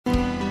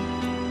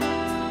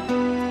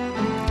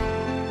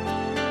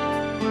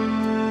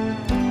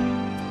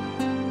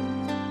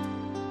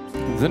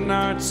The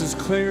night's as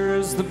clear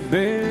as the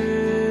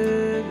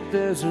big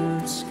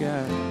desert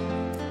sky.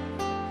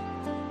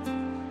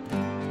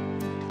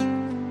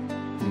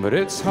 But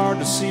it's hard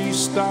to see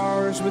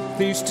stars with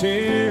these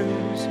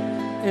tears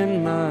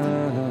in my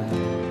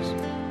eyes.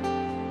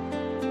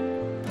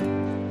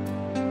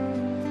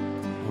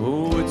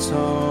 Oh, it's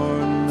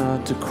hard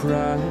not to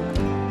cry.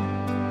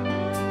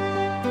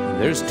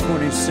 There's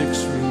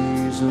 26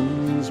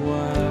 reasons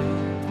why.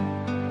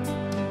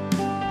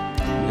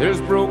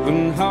 There's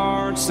broken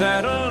hearts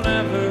that'll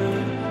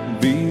never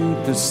be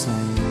the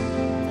same.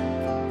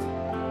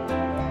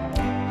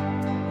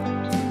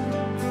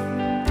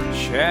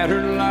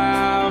 Shattered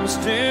lives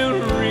still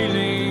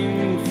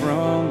reeling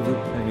from the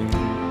pain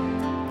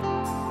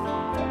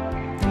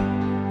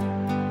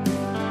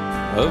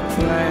of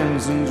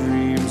plans and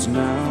dreams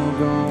now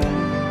gone.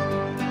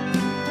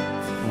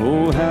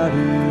 Oh, how do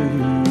you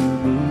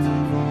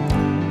move on?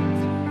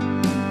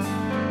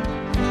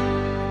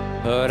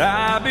 But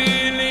I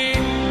believe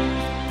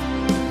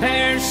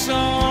there's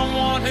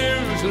someone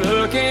who's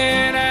looking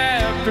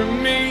after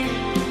me,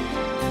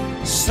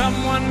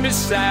 someone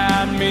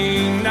beside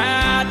me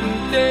night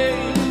and day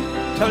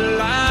to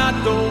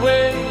light the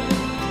way.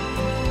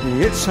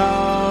 It's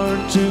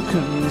hard to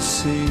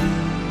conceive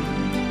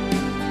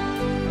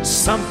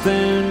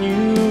something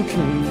you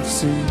can't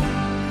see,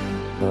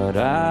 but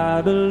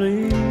I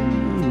believe.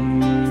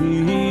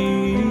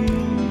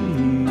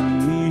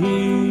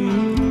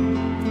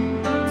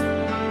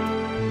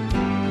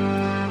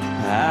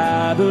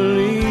 I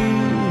believe.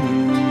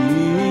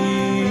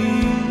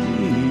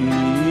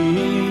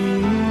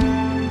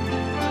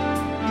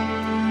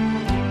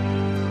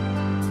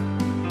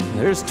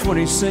 There's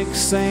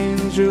 26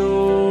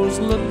 angels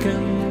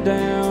looking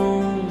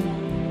down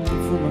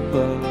from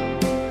above,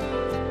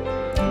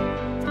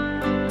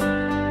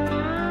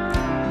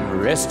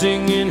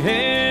 resting in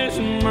His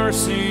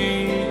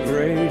mercy,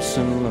 grace,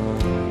 and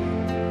love.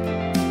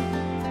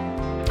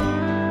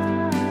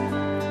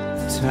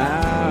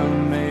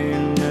 Time may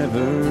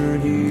never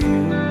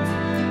heal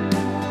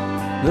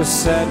the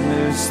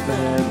sadness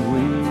that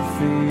we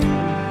feel,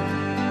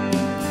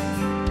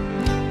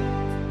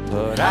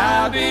 but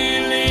I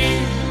believe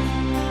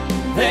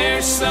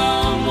there's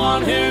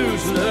someone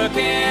who's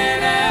looking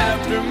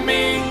after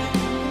me,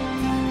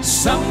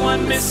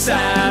 someone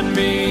beside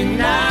me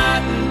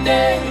night and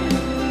day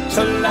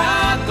to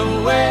light the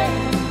way.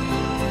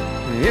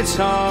 It's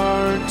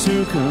hard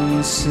to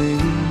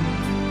conceive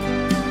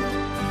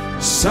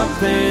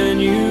something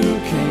you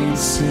can't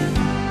see,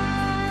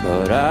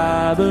 but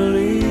I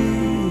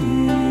believe.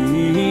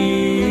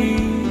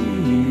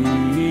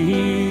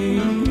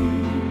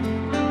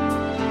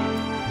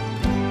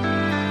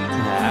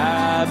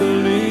 I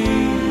believe.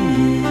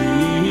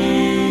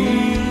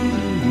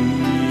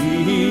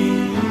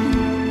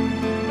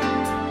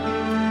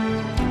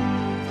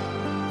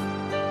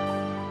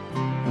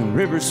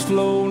 Rivers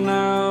flow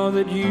now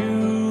that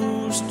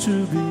used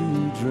to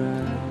be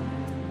dry,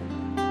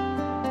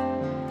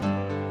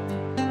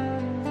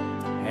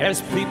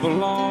 as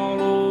people all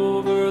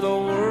over the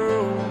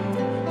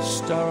world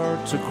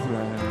start to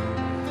cry.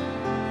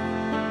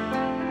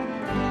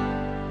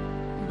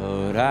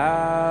 But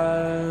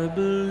I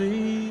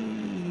believe.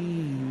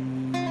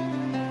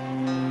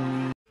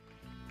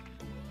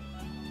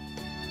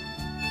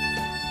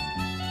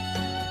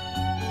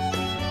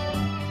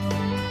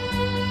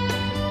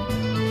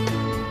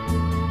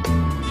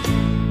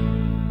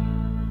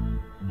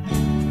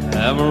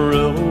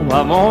 Amarillo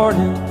by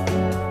morning,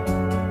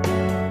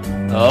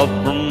 up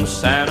from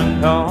San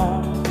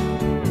Antonio.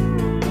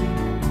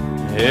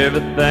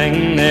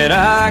 Everything that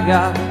I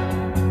got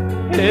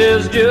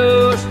is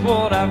just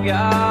what I've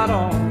got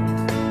on.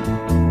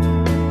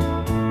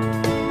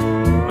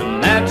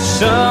 When that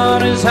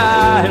sun is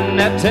high in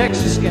that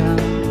Texas sky,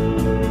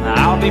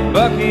 I'll be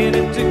bucking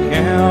into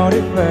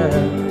County Fair.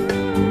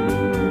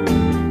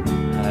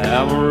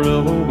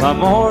 Amarillo by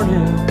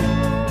morning,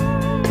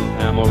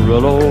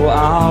 Amarillo,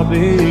 I'll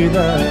be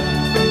there.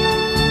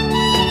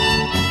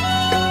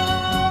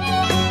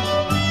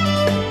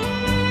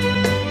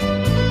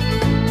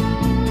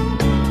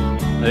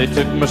 They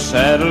took my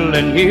saddle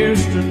in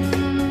Houston,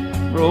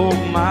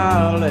 broke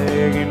my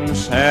leg in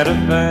Santa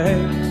Fe,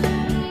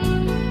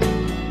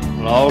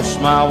 lost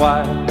my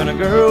wife and a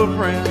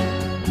girlfriend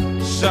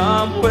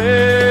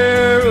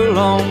somewhere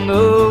along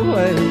the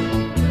way.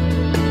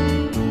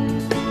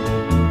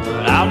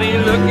 But I'll be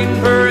looking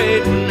for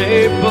it when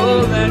they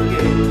pull that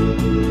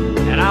gate,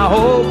 and I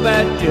hope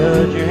that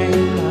judge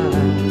ain't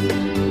lying.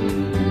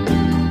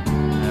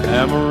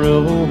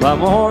 Amarillo by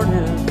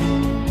morning,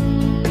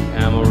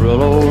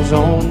 Amarillo's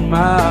on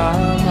my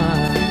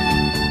mind.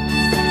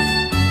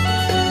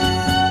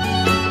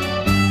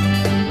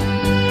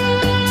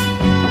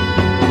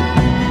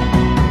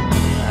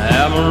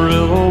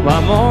 Amarillo by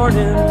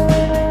morning,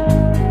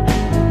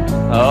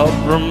 up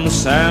from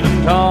San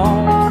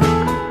Antonio.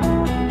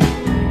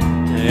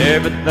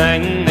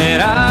 Everything that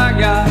I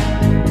got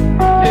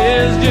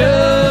is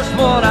just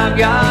what I've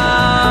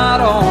got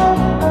on.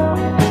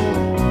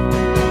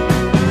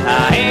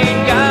 I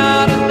ain't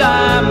got a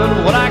dime, but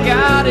what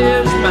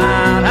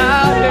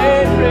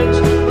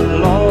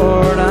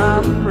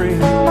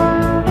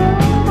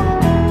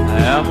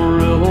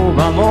Amarillo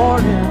by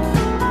morning,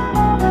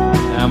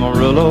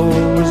 Amarillo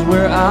is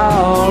where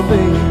I'll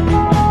be.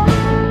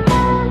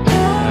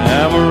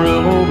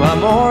 Amarillo by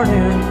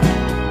morning,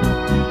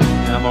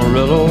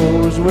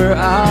 Amarillo is where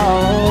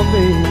I'll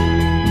be.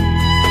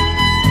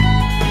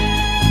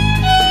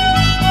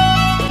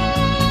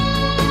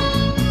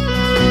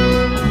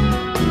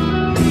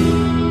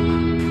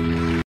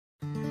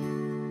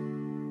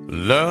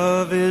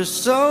 Love is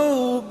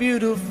so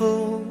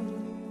beautiful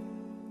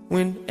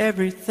when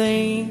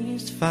everything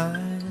is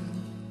fine,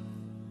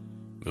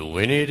 but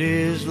when it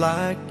is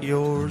like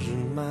yours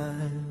and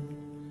mine,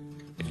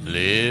 it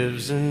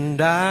lives and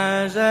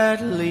dies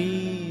at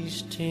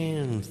least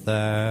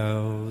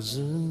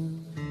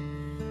 10,000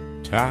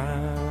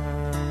 times.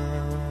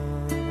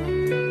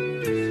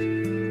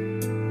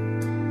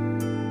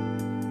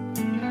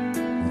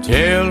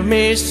 Tell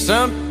me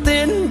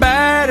something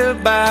bad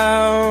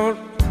about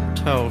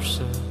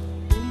Tullsa,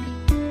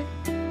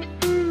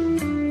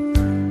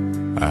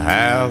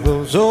 how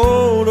those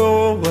old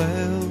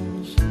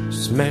wells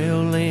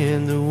smell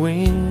in the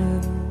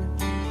wind.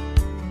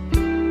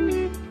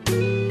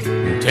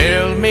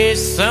 Tell me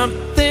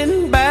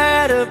something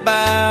bad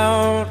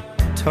about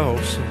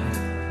Tullsa,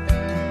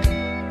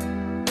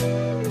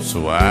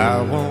 so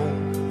I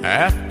won't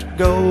have to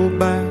go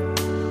back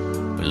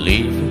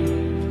believing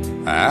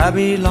I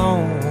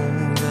belong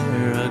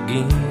there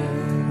again.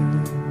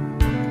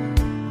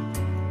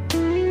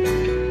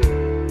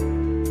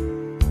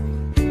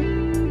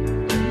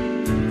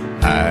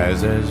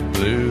 Eyes as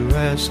blue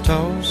as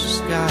Tullsa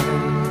sky,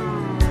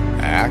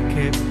 I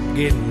kept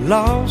getting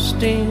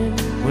lost in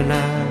when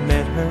I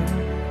met her.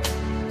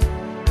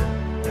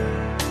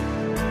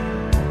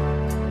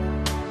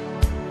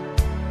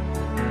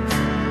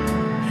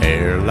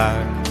 Hair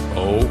like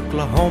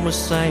Oklahoma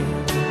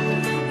sand,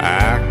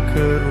 I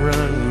could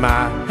run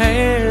my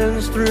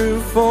hands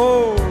through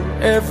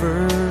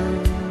forever.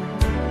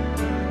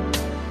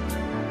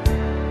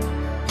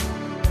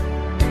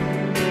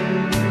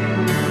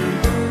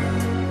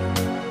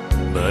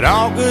 But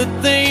all good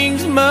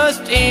things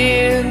must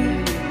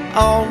end,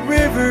 all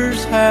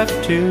rivers have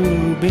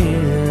to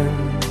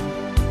bend.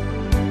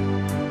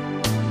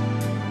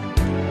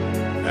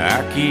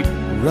 I keep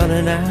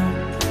running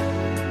out,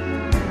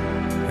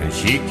 and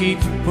she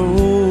keeps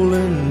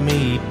pulling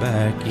me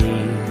back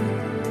in.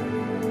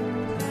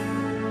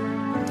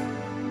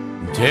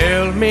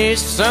 Tell me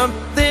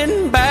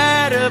something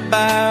bad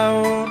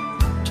about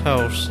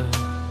Tullsa,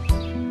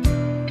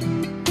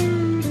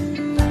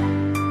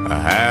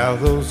 how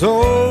those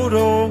old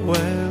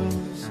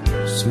wells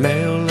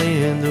smell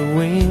in the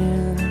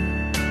wind.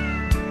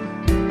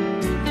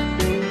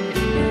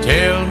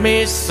 Tell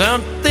me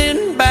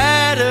something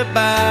bad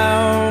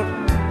about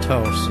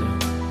Tullsa,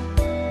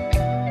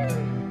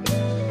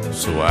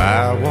 so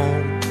I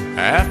won't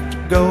have to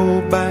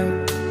go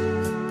back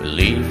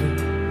believing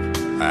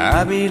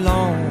I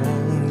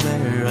belong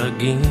there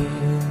again.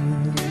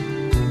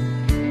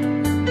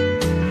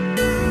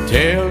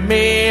 Tell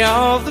me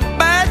all the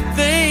bad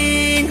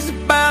things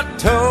about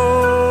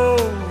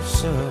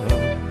Tullsa,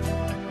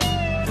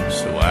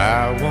 so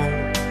I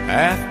won't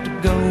have to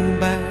go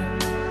back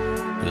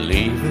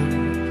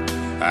believing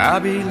I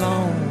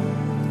belong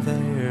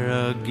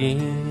there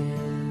again.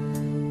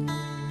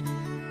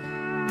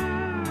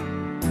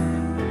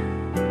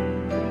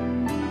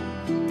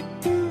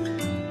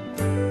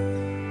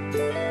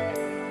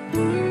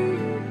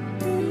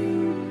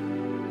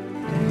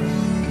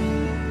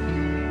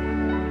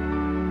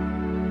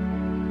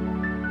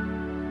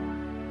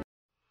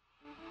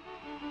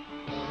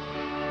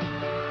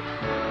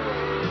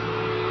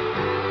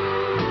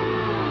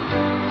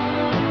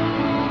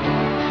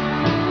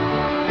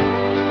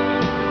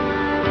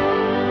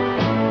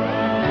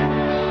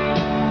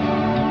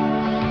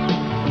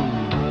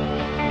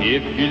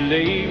 If you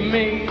leave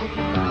me,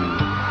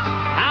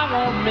 I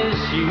won't miss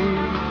you,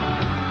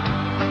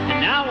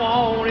 and I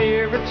won't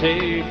ever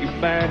take you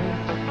back.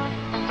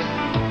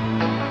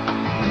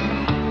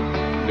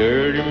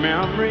 Dirty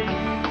memory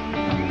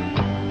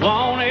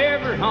won't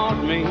ever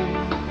haunt me,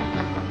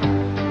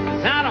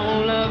 'cause I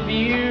don't love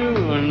you,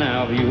 and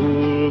now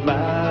you'll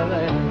buy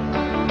that.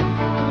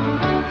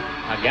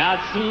 I got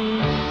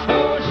some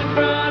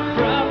oceanfront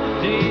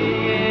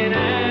property in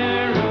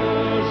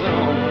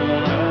Arizona.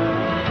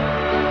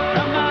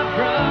 From my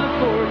front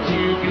porch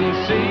you can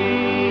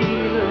see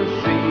the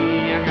sea.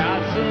 I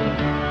got some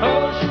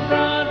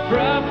oceanfront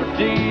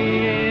property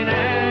in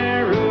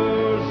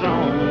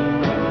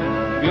Arizona.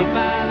 You'll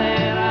find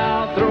that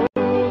I'll throw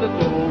the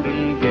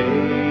Golden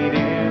Gate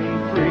in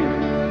free.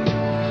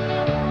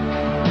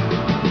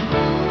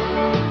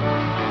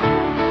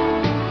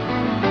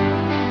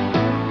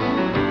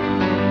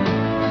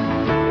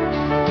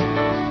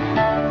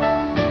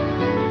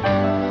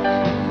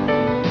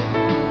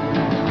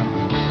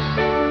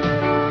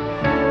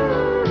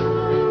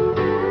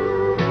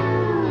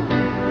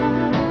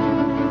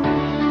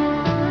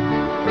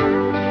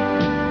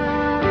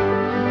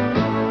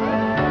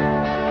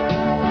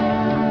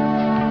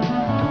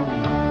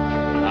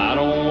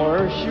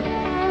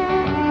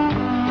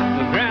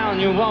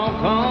 you walk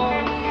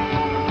home,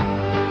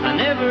 I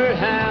never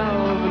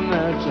have, and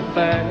that's a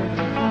fact.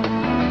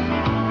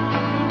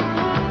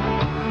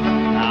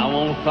 I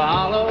won't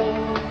follow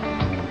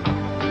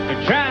or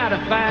try to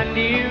find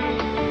you,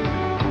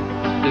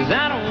 'cause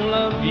I don't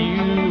love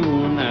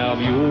you now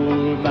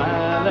you're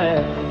by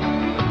that.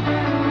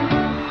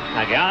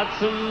 I got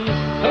some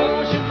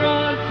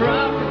oceanfront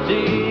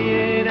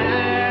property in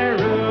Arizona.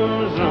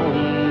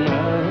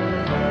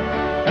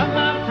 From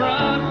my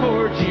front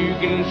porch you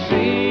can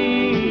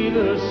see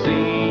the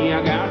sea. I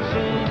got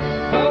some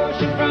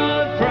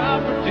oceanfront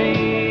property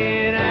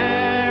in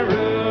Arizona.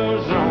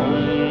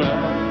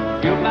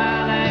 If you'll buy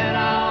that,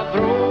 I'll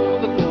throw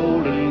the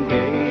Golden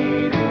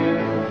Gate in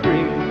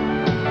free.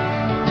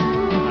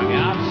 I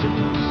got some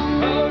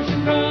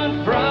oceanfront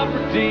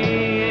property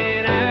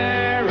in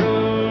Arizona.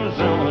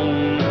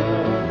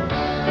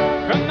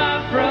 From my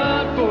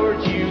front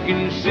porch you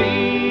can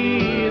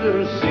see the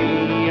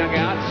sea. I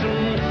got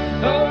some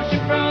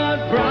oceanfront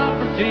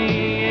property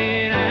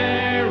in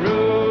Arizona.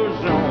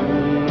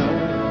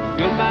 If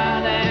you'll buy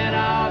that,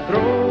 I'll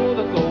throw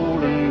the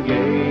Golden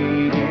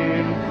Gate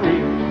in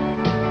free.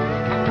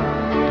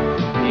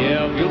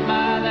 Yeah, if you'll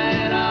buy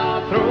that,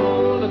 I'll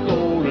throw the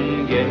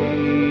Golden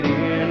Gate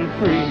in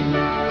free.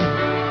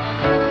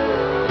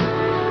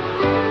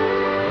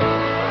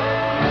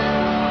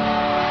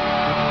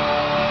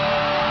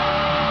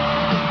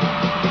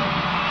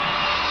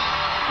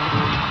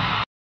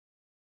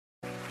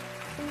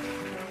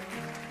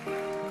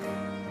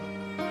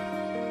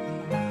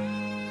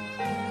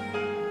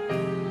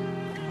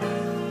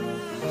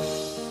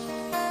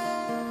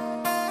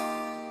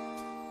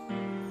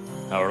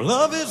 Our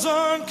love is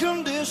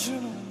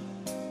unconditional.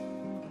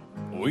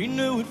 We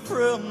knew it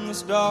from the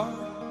start.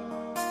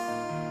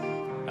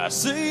 I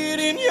see it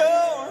in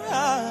your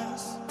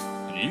eyes,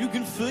 and you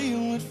can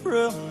feel it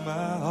from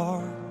my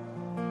heart.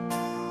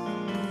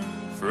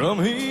 From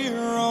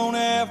here on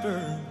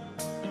after,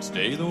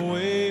 stay the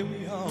way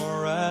we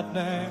are right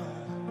now,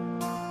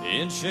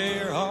 and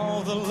share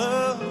all the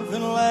love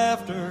and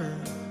laughter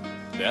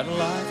that a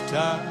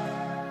lifetime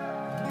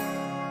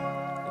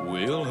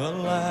will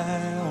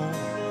allow.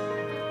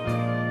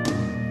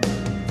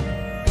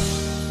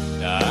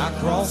 I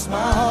cross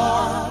my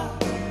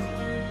heart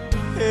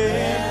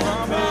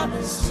and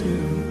promise to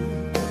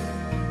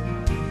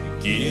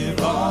give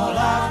all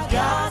I've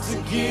got to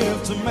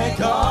give to make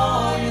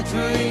all your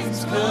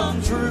dreams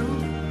come true.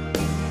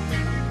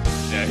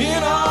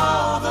 In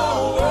all the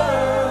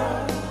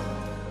world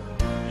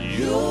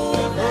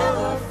you'll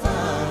ever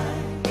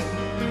find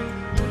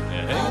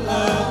a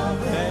love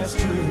as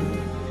true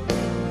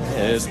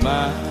as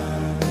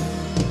mine.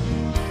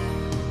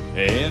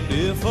 And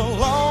if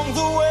along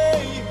the way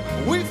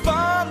we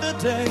find a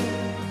day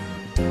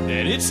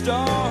that it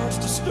starts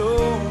to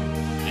storm,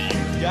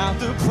 you've got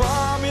the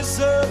promise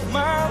of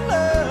my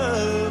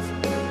love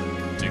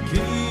to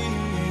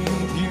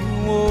keep you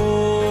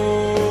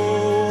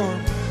warm.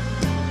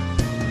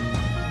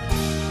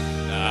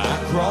 I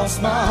cross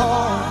my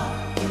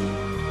heart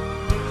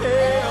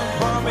and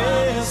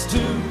promise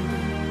to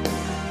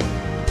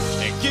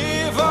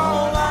give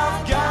all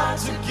I've got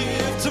to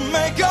give to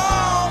make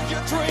all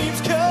your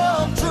dreams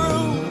come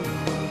true.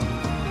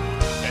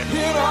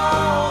 In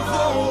all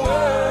the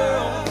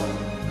world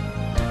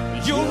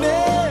you'll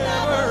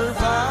never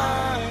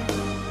find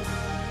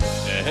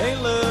a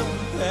love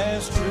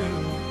as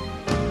true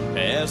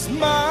as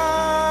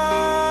mine.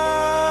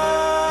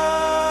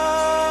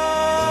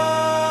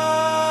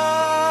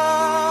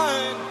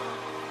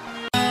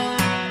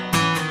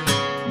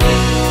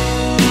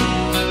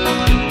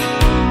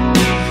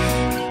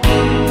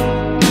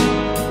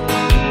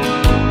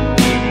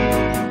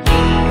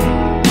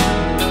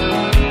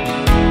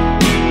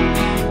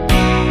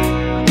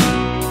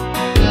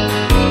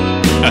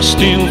 I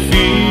still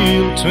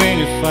feel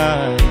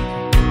 25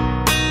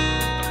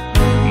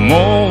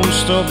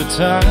 most of the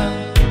time.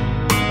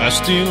 I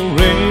still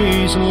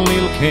raise a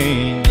little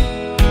Cain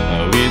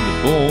with the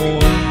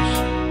boys.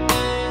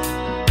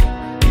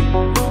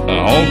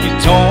 Honky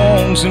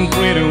tonks and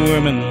pretty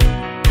women,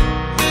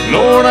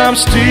 Lord, I'm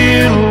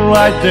still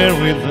right there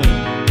with them,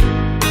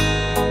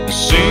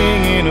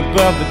 singing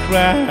above the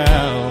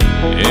crowd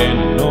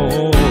and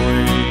noise.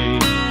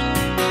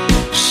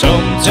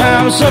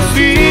 Sometimes I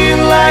feel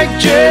like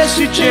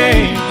Jesse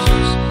James,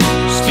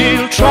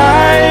 still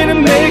trying to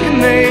make a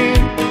name,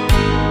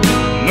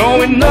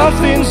 knowing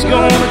nothing's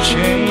gonna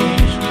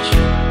change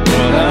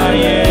what I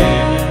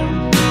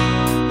am.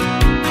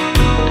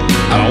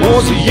 I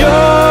was a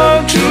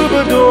young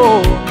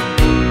troubadour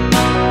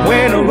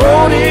when I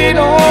wrote it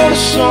on a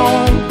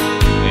song,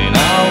 and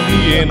I'll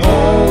be an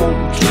old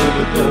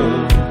troubadour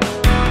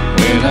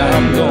when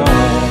I'm gone.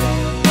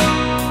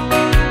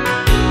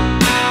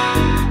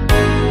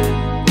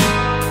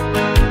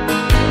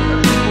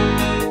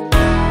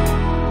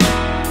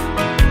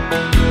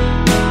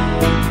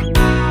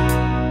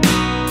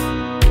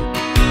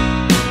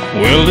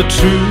 Well, the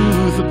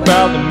truth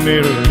about the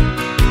mirror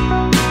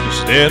is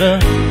that a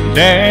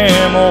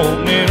damn old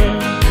mirror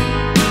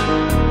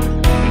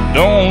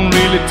don't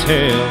really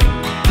tell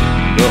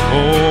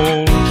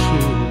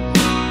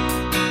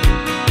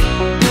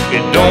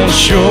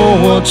gonna show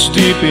what's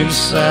deep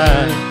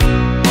inside,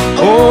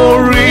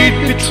 or read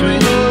between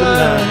the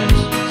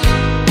lines.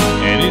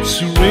 And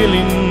it's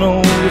really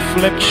no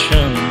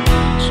reflection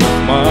of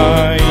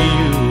my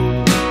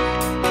youth.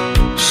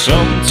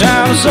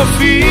 Sometimes I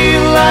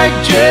feel like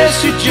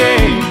Jesse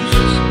James,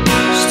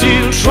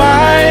 still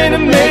trying to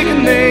make a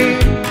name,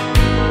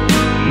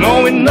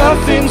 knowing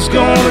nothing's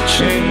gonna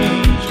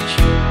change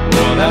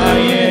what I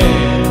am.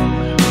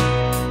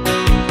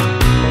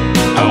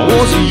 I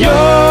was a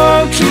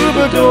young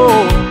troubadour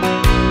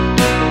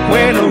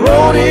when I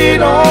wrote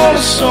it on a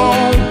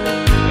song,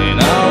 and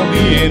I'll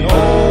be an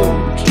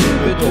old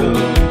troubadour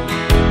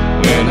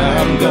when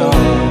I'm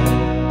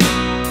gone.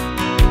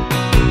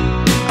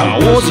 I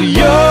was a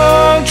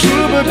young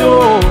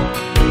troubadour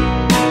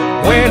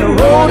when I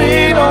wrote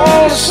it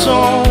on a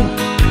song,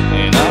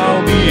 and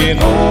I'll be an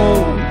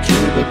old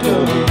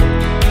troubadour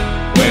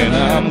when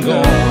I'm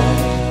gone.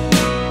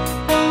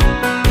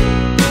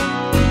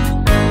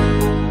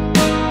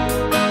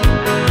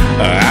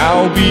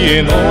 I'll be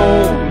an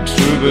old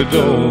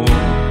troubadour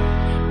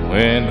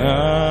when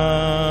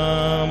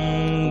I'm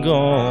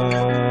gone.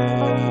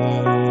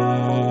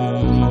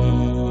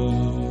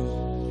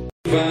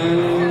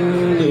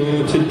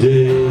 Final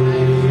today,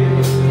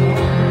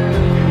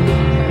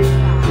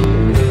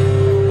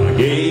 I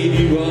gave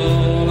you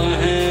all I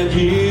had,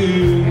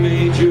 you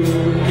made your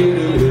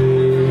getaway.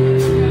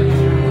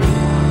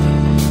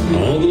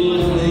 All the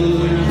love you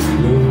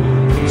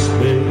once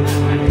spent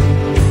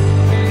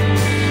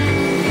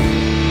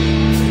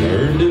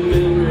turned to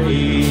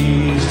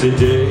memories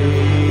today.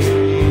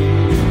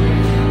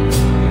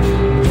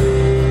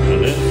 I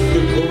left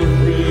the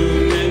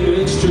courtroom and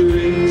went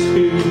straight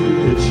to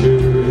the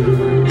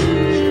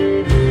church.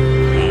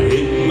 I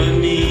hit my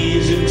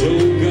knees and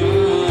told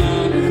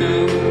God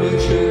how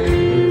much I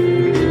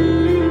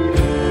hurt.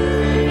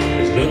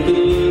 There's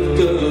nothing left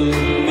of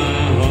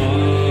my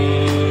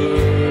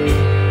heart.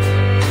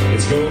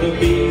 It's gonna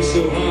be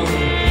so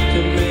hard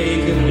to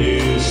make a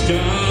new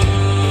start.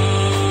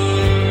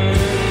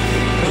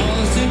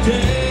 'Cause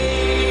today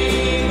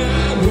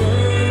my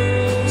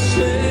world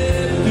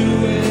slipped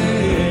away.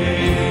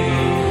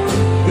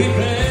 We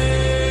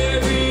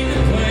buried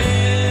the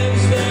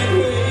plans that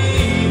we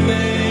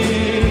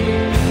made,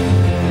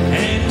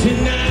 and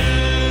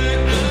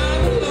tonight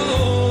I'm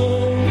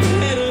alone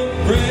and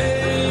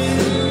afraid.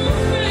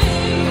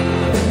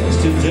 'Cause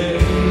today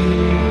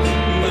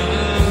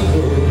my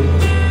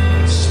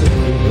world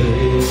slipped away.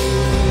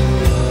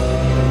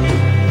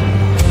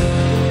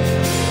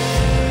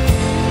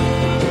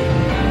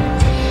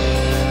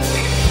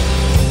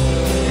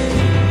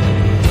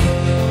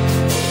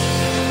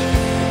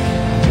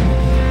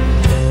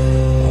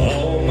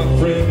 All my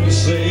friends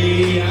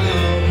say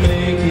I'll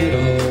make it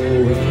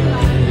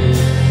alright.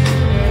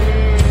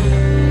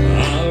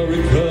 I'll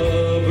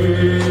recover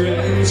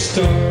and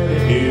start a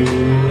new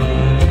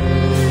life.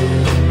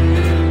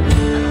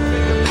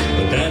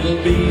 But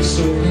that'll be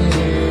so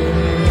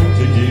hard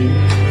to do.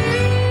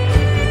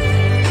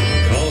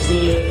 'Cause the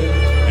living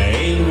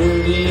ain't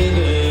worth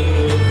living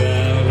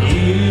without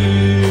you.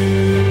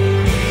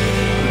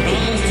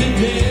 'Cause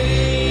today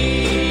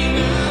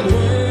my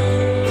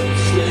world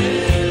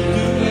slipped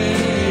away.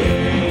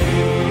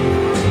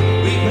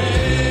 We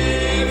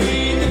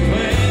buried the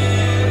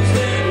plans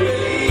that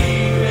we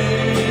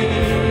made,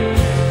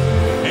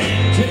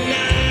 and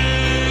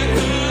tonight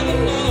I'm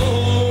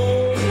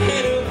alone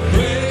and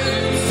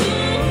afraid.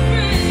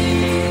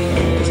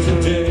 'Cause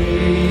today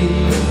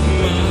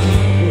my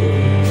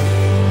world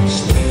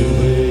slipped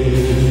away.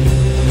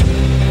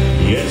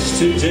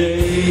 Yesterday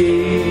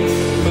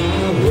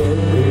my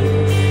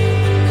world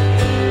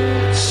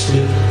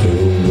slipped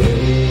away.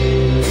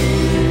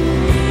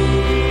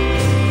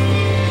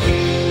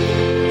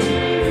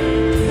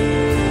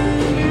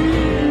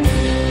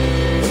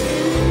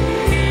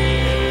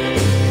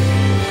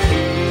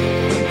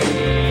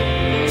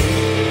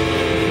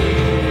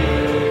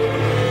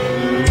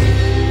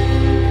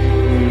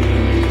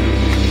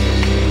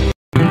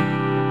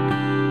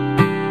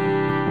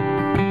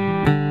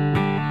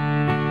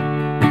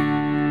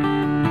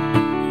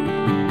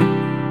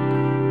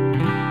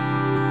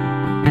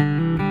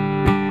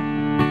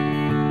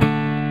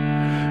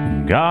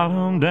 God,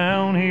 I'm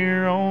down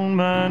here on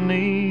my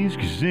knees,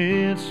 'cause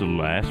it's the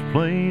last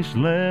place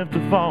left to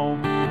fall.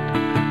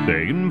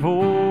 Begging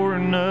for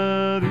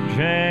another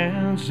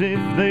chance,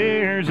 if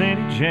there's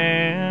any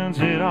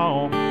chance at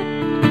all,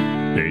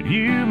 that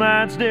you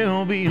might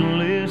still be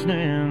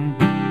listening,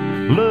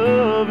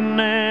 loving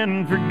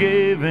and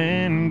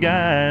forgiving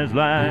guys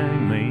like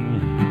me.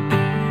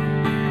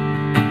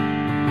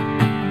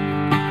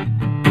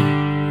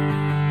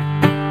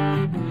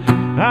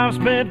 I've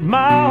spent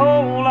my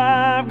whole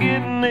life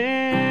getting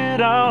it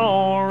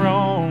all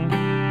wrong.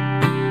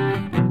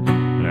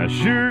 I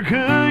sure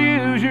could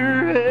use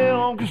your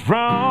help, 'cause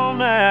from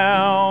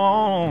now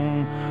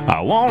on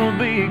I wanna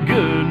be a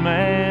good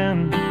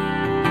man,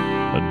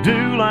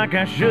 do like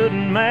I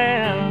shouldn't,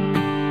 man.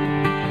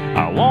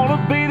 I wanna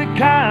be the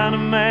kind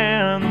of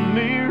man the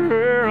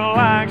mirror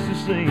likes to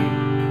see.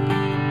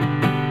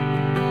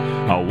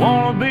 I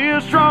wanna be a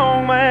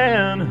strong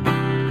man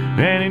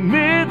and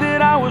admit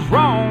that I was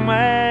wrong,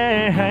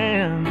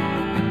 man.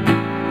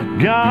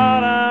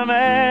 God, I'm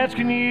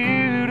asking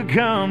you to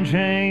come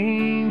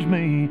change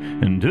me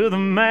into the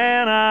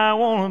man I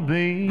wanna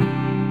be.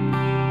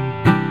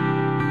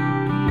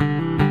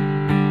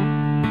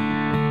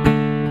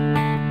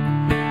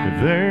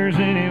 If there's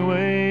any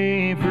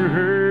way for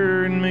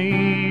her and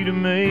me to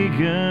make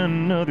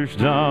another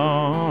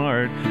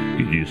start,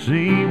 could you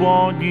see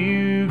what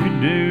you could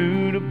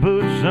do to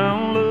put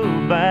some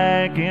love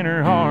back in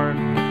her heart?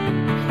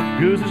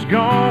 'Cause it's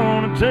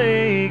gonna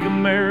take a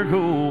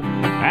miracle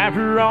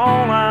after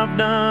all I've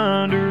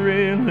done to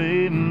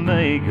really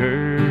make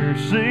her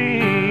see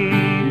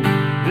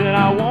that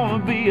I wanna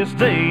be a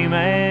stay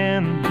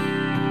man.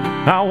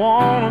 I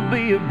wanna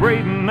be a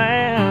brave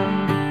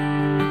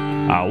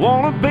man. I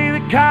wanna be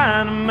the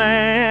kind of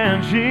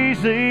man she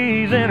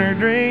sees in her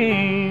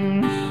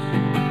dreams.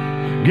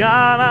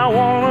 God, I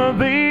wanna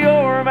be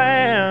your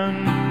man,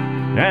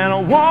 and I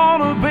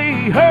wanna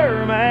be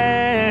her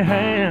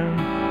man.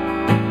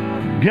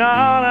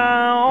 God,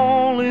 I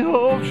only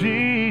hope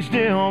she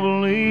still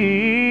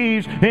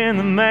believes in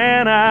the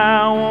man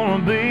I wanna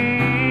be.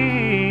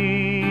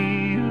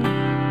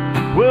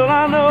 Well,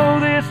 I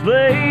know this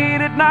late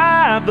at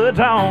night the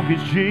talk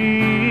is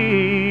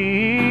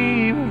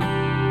cheap,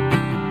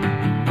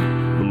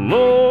 but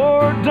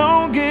Lord,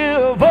 don't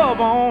give up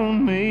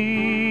on me.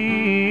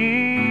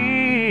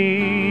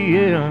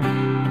 Yeah.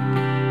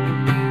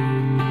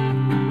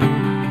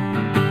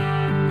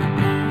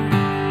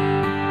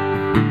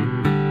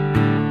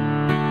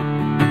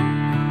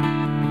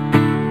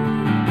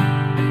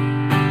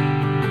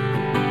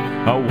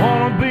 I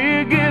wanna be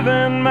a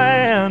giving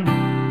man.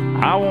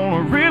 I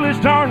wanna really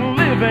start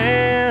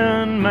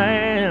living,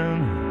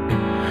 man.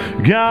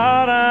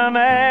 God, I'm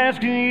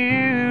asking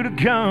you to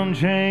come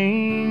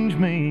change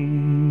me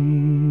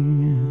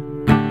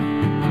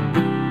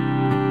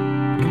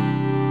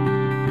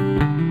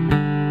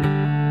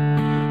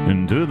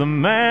into the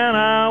man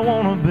I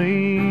wanna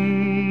be.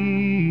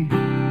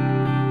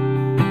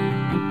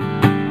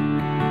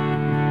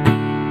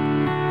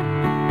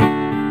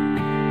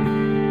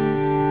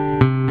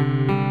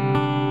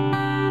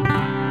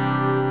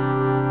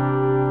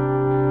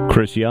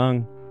 Chris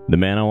Young, the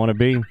man I want to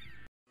be.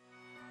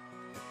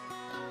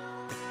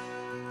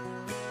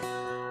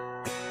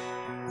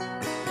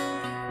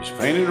 He's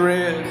painted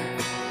red,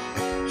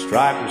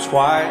 striped was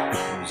white,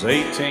 was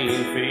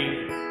 18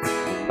 feet,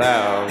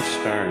 bow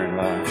stern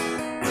line.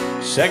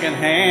 Second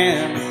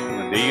hand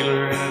from a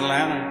dealer in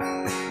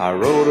Atlanta. I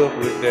rode up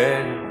with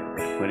Daddy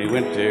when he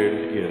went there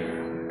to get her.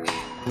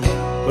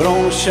 Put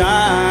on the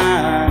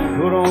shine,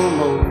 put on the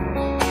motor,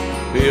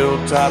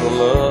 built tight of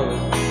love,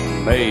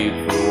 made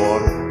for the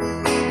water.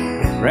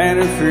 Ran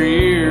her for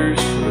years,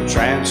 the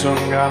transom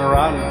got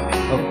rotten.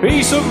 A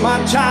piece of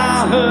my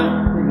childhood,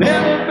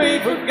 never be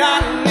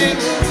forgotten. It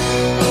was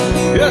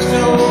just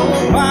an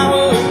old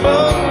power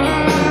boat,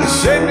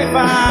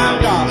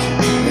 75 Johnson,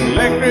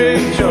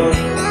 electric jug. A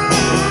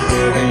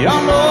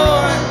young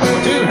boy,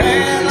 two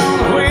hands on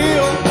the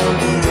wheel.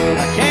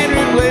 I can't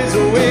replace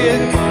the way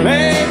it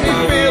made me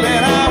feel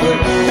that I would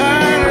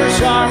turn her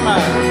sharp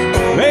mind,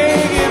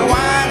 make it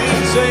wide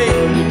and say,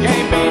 you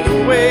can't beat the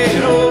way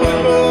an old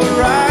boat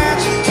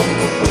rides.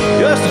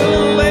 Just a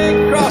little lake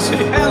across the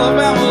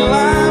Alabama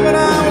line, but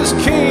I was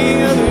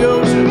king of the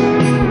ocean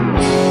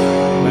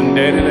when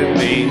Daddy let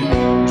me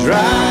drive.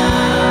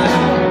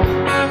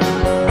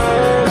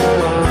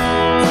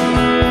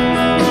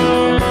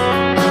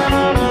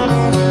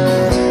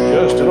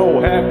 Just an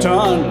old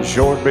half-ton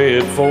short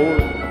bed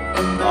Ford,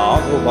 my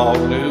uncle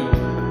bought new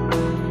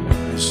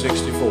in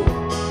 '64.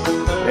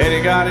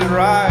 Daddy got it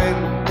right,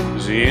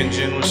 'cause the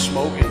engine was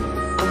smoking,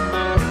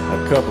 a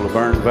couple of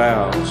burnt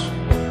valves,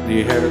 and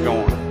he had her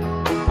going.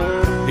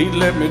 He'd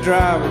let me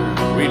drive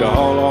her, we'd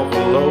haul off a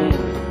load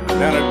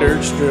down a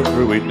dirt strip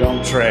where we'd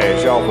dump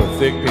trash off a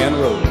thick pin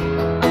road.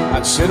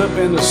 I'd sit up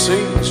in the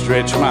seat and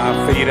stretch my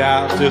feet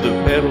out to the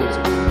pedals,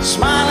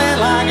 smiling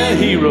like a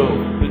hero.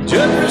 The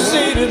judge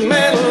proceeded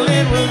metal,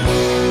 it was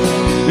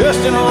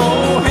just an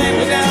old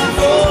hand-me-down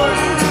Ford,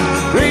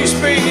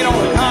 3-speed on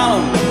the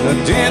column, a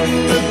dent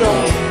in the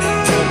door.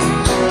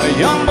 A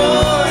young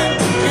boy,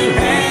 two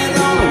hands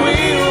on the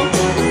wheel.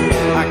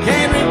 I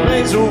can't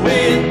replace the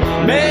way it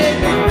made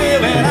me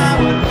feel, and I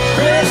would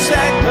press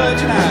that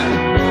clutch and I'd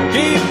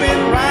keep it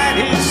right.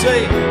 He'd say,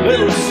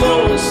 little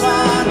slower,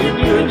 son, you're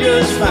doing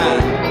just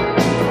fine.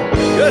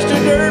 Just a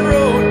dirt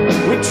road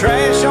with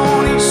trash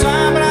on each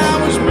side, but I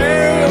was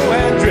Mario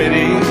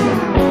Andretti,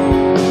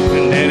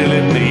 and Daddy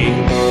let me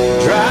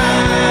drive.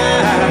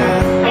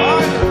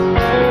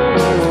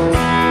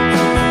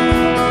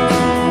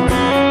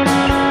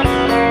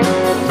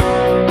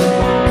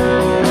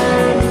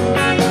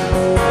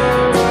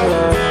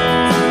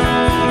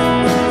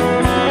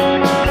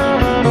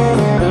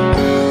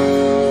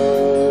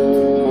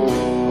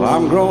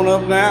 I'm grown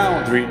up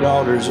now, 3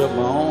 daughters of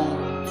my own.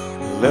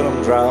 Let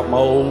them drive my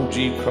old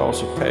Jeep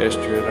across the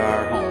pasture at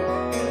our home.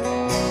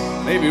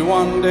 Maybe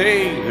one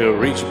day they'll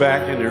reach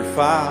back in their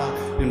file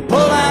and pull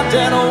out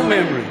that old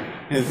memory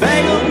and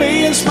think of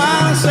me and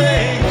smile and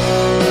say,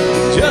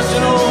 just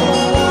an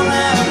old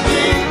worn-out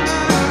gig,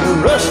 a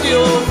rusty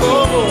old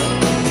Volvo,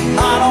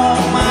 hot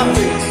on my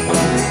feet.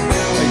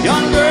 A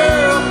young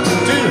girl,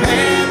 two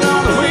hands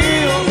on the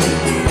wheel.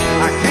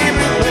 I can't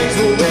replace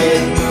the way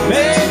it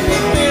made me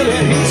feel.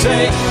 And he'd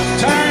say,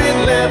 turn it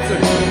left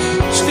or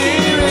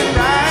steer it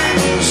right,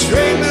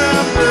 straighten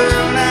up,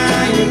 girl,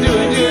 now you're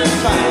doing just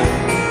fine.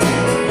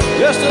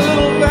 Just a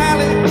little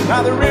valley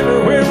by the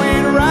river where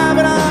we'd arrive,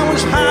 and I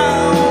was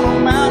high on a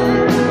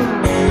mountain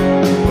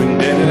when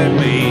Daddy let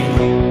me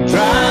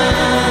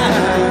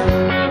drive.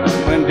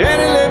 When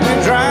Daddy let me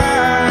drive,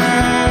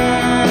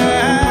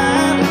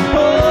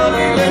 oh,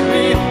 he let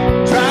me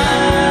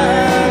drive.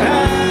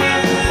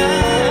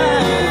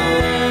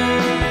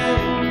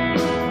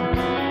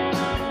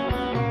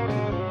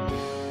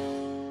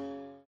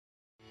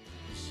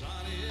 The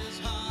sun is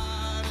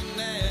hot and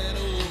that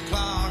old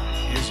clock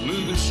is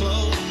moving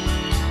slow.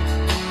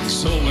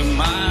 So am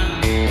I.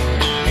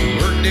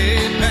 Workday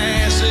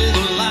passes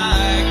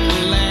like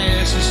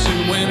molasses in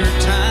winter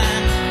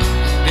time.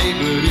 Hey,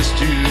 but it's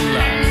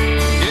July.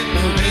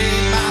 Getting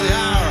paid by the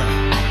hour,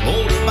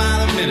 older by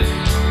the minute.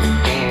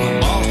 My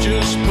boss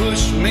just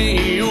pushed me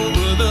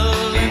over the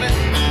limit.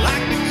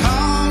 Like to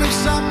call it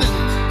something,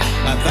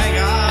 I think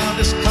I'll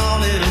just call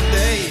it a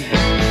day.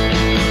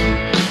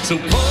 So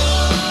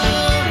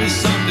pour me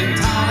something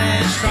tall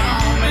and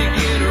strong, make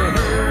it a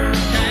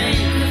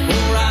hurricane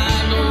before I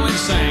go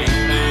insane.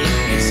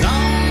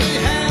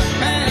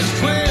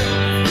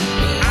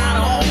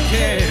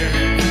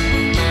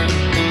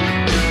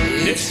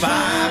 It's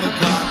 5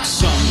 o'clock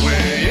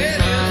somewhere, yeah.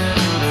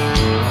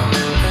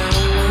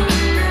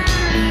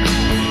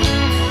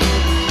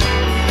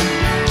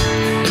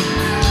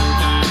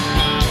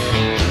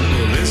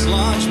 Well, this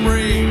lunch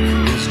break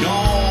is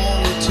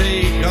gonna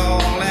take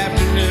all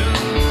afternoon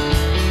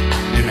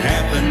and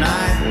half the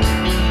night.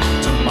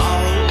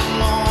 Tomorrow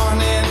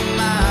morning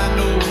I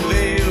know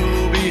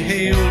they'll be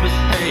held to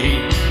pay.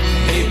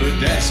 Hey, but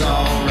that's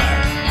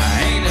alright.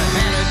 I ain't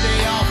had a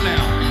day off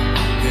now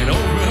in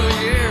over a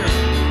year.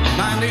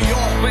 My New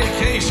York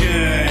vacation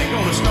ain't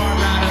gonna start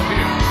right up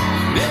here.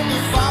 If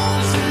it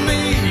falls to me,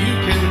 you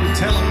can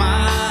tell them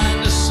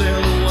mine to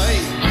sail away.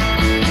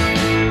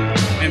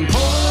 And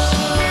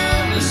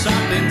pour me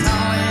something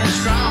tall and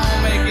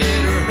strong, make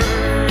it a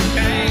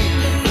hurricane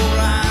before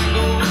I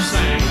go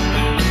insane.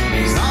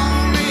 It's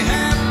only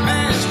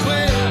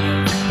 12:30,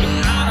 but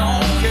I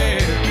don't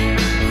care.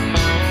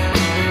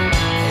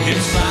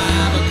 It's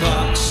 5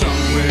 o'clock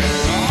somewhere,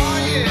 oh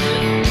yeah.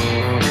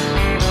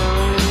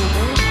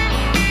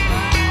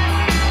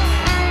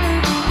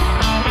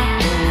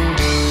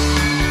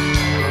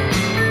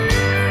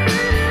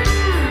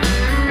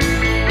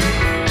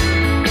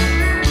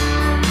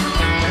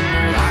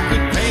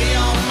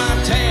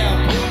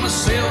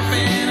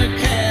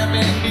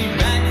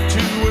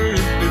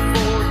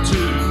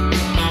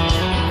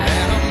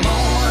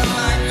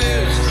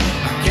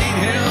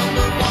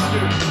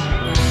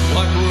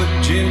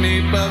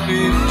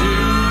 Buffett do?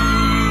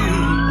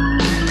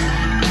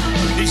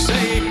 He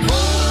say,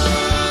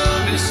 pour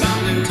me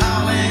something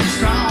tall and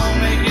strong,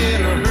 make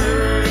it a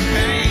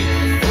hurricane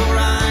before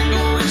I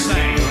go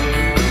insane.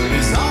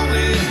 It's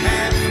only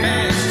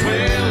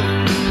 12:30,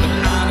 but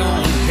I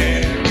don't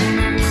care.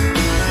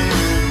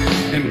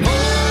 And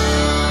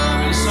pour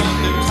me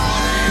something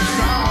tall and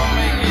strong,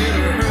 make it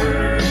a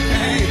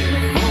hurricane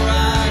before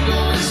I go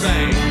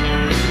insane.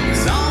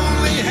 It's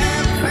only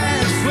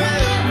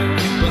 12:30,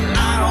 but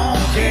I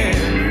don't care.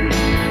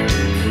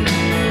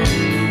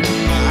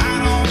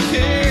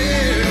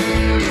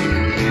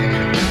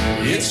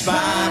 It's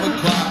 5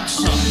 o'clock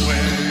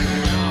somewhere.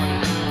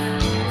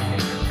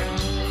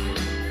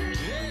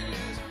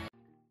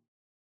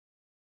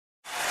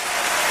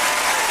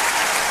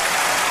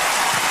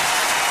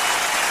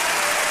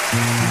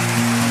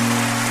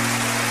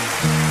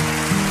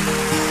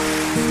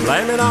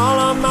 Blame it all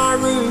on my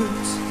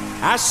roots.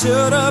 I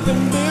showed up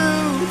in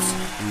boots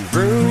and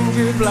ruined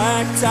your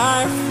black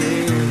tie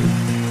fear.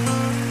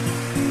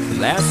 The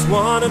last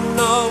one to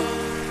know,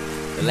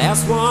 the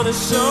last one to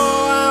show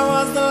I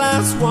was the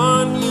last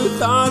one you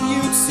thought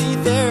you'd see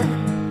there.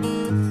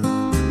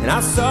 And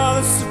I saw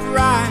the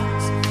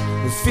surprise,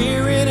 the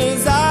fear in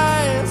his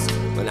eyes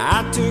when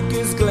I took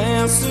his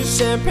glass of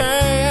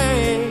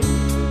champagne.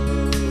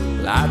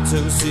 Well, I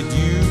toasted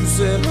you,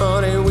 said,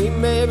 honey, we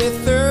may be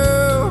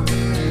through,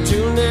 but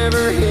you'll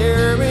never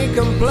hear me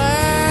complain.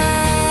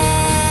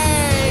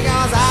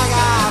 'Cause I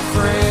got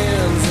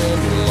friends in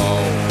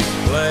low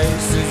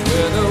places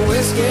where the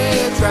whiskey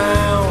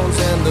drowns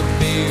and the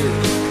beer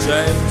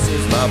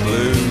chases my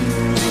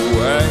blues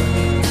away.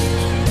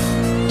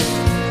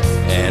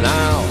 And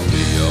I'll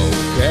be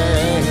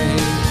okay.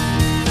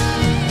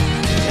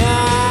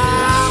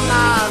 I'm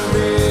not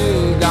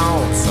big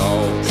on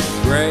social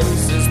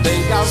graces.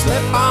 Think I'll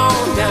slip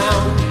on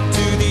down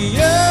to the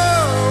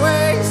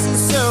oasis.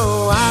 So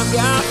I've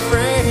got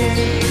friends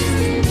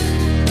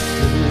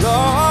in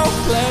low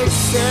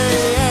places.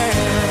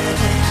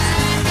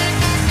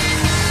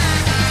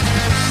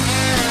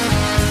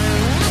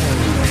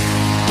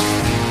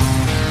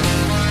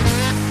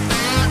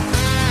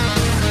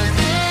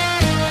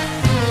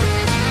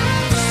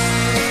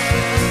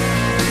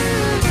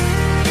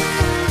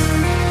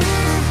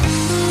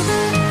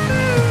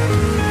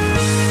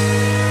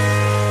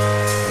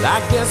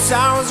 guess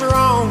I was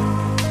wrong,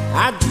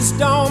 I just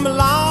don't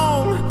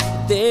belong.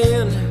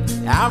 Then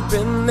I've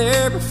been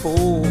there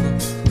before.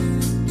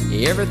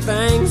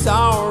 Everything's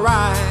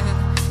alright,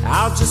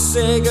 I'll just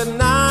say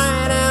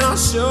goodnight and I'll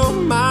show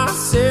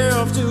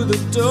myself to the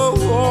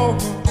door.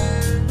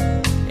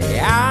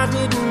 I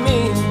didn't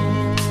mean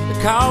to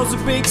cause a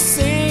big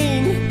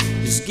scene,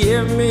 just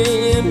give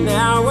me an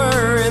hour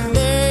and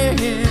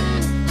then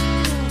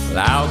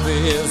I'll be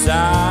his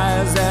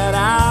eyes, that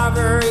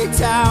ivory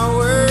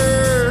tower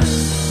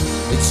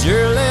that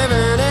you're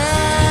living in.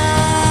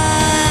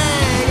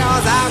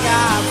 'Cause I've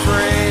got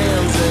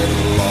friends in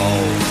low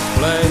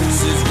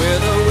places where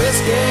the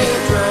whiskey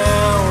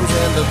drowns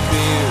and the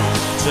beer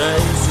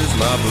chases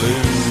my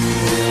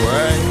blues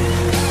away.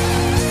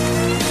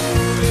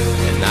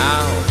 And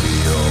I'll be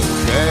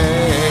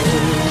okay.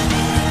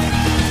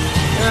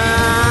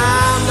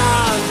 I'm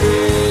not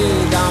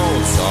big on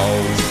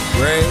social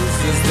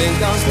graces, think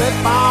I'll slip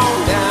on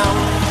down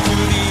to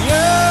the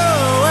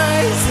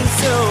oasis.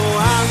 So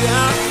I've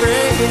got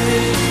friends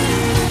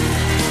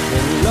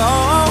in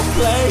low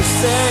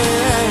places.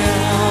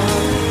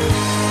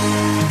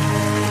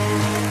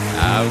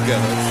 I've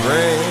got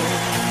friends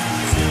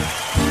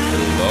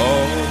in low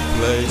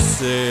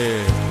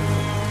places.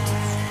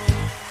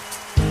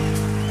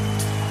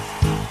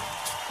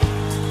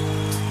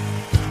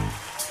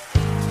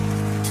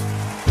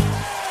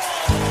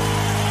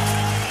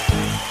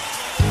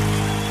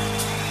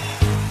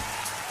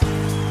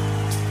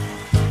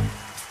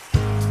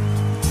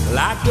 Well,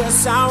 I guess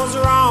I was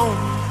wrong,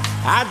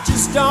 I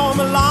just don't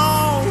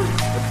belong.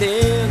 But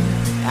then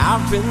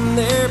I've been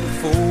there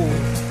before.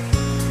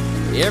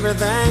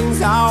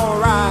 Everything's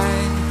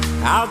alright,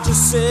 I'll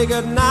just say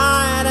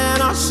goodnight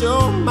and I'll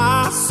show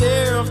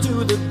myself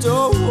to the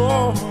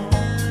door.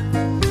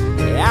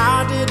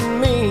 I didn't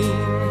mean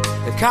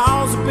to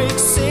cause a big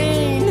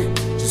scene,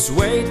 just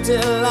wait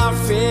till I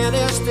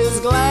finish this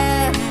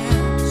glass.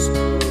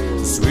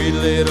 Sweet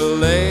little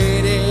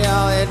lady,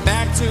 I'll head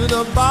back to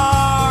the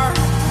bar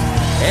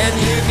and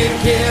you can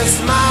kiss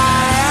my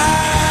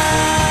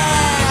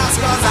ass.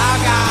 'Cause I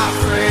got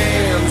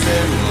friends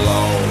in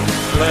low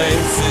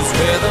places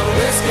where the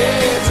whiskey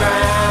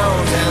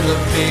drowns and the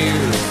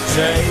beer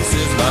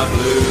chases my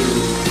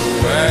blues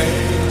away.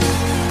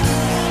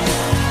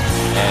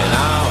 And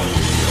I'll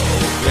be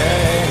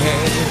okay.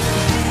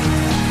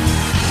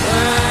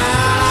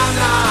 I'm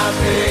not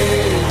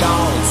big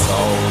on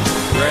social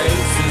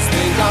graces,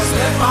 think I'll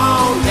slip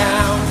on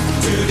down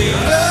to the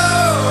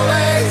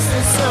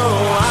oasis. So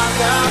I've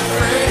got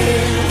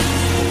friends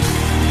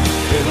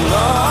in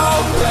low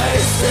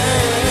places.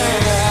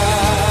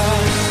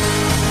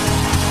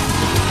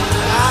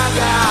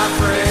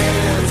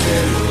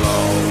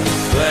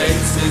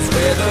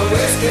 Where the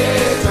whiskey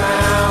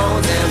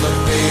drowns and the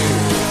beer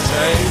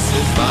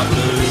chases my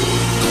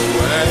blues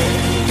away.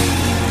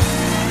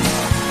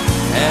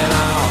 And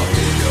I'll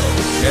be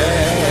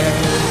okay.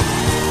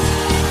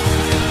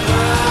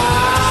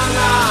 I'm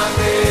not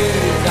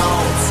big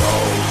on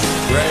social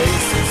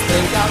graces,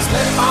 think I'll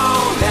slip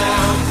on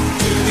down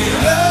to the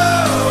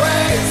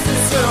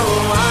oasis. So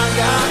I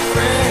got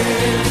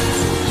friends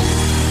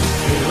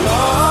in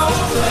low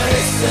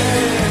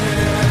places.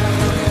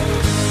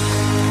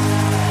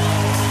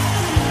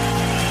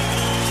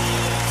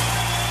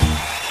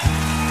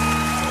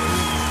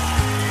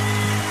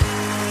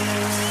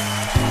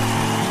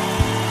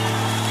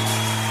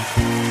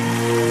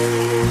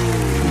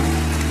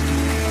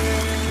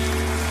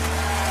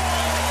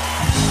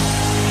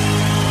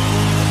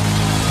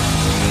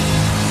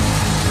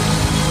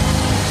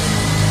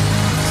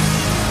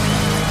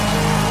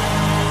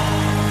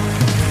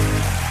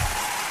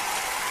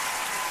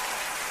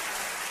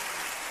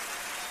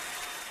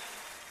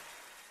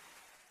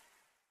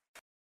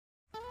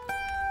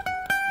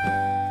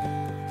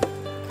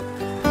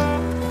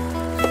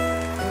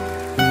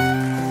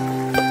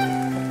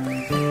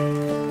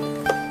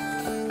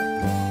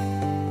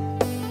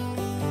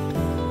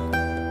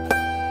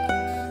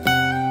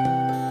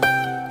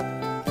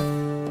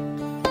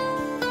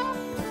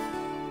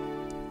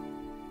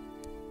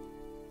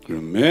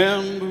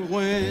 Remember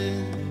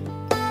when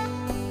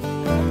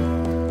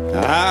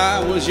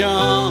I was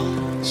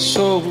young,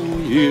 so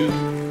were you.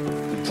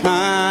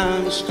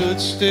 Time stood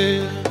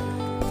still.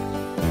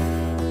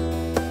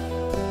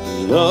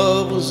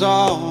 Love was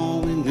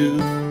all we knew.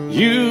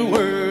 You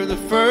were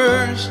the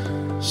first,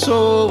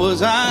 so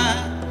was I.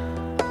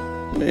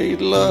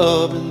 Made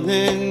love and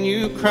then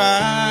you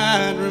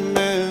cried.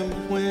 Remember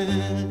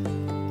when?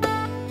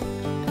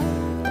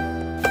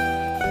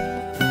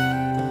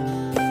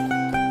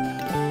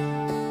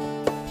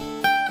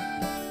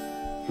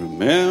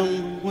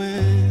 Remember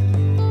when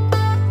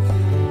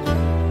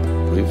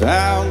we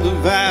vowed the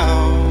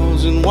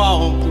vows and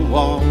walked the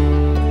walk,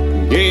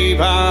 and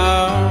gave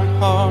our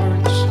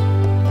hearts,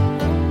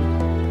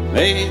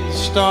 made the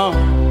start,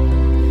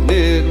 and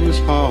it was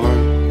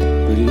hard.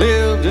 We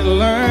lived and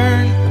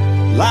learned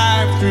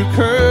life through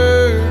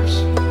curves.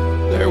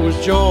 There was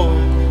joy,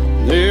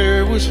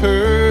 there was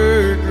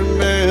hurt.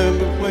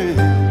 Remember when?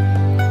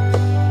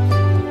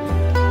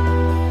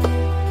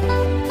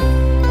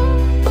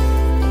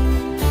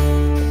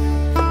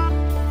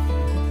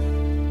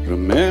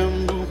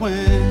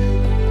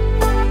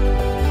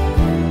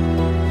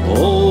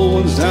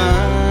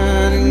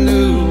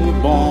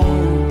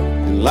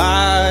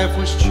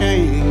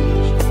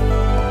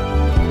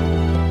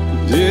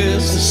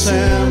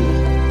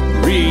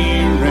 disassembled,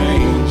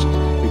 rearranged.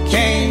 We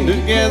came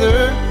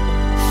together,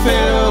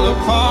 fell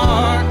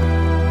apart,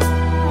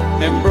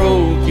 and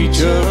broke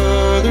each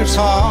other's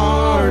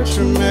hearts.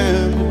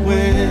 Remember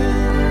when?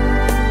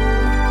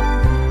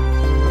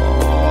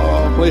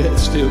 Oh, play that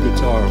steel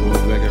guitar,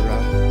 we'll make it right.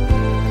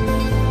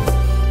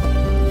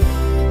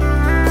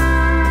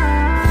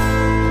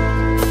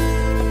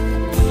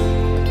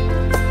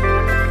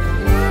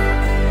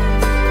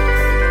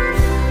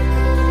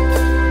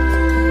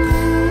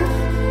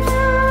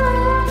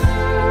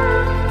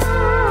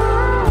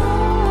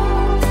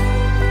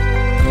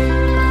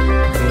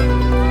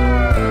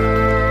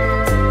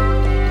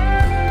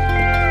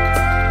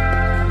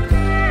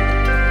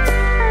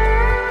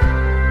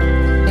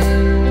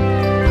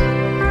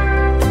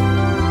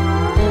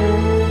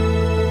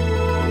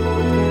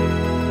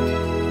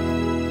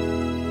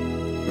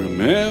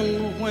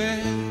 Remember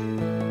when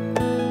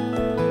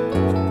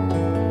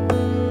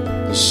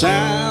the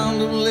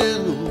sound of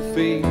little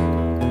feet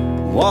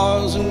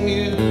was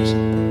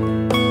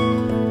amusing?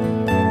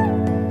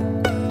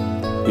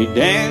 We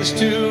danced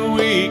to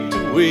week,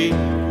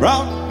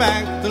 brought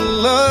back the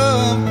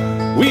love.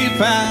 We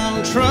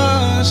found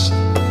trust,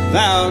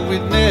 vowed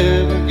we'd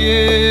never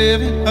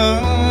give it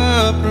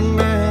up.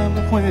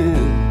 Remember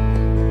when?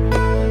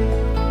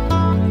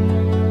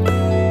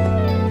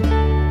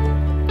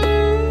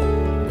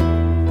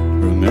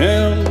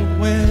 Remember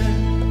when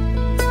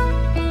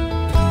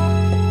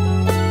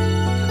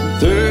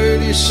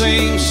 30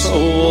 seems so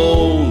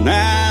old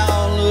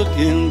now,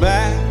 looking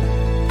back.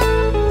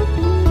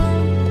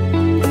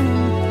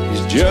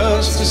 It's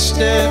just a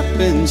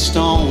stepping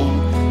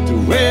stone to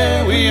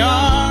where we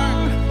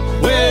are,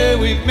 where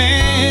we've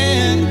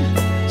been.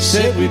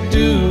 Said we'd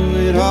do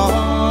it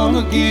all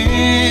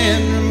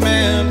again.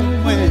 Remember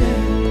when?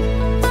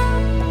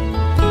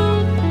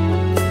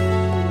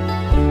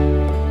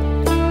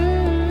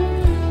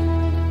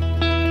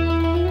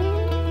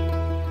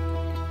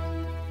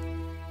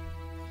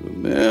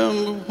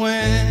 Remember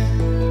when?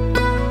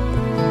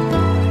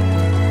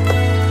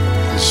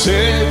 They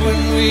said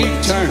when we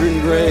turn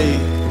gray,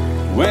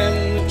 when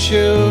the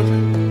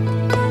children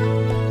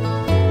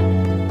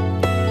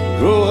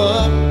grow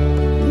up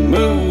and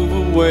move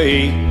away,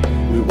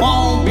 we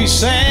won't be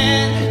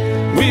sad,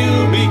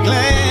 we'll be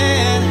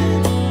glad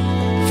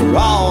for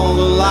all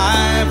the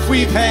life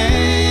we've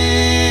had.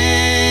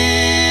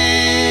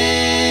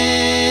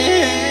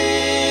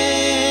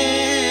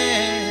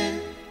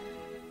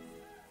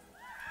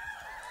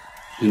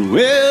 And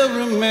we'll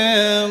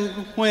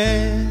remember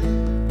when.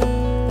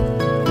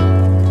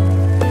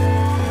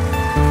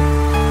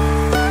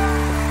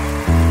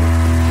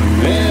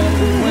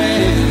 Remember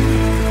when.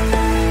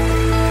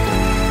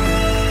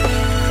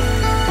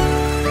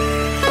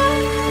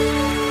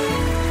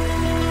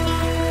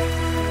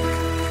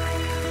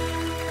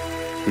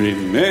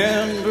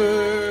 Remember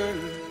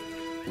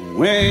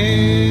when.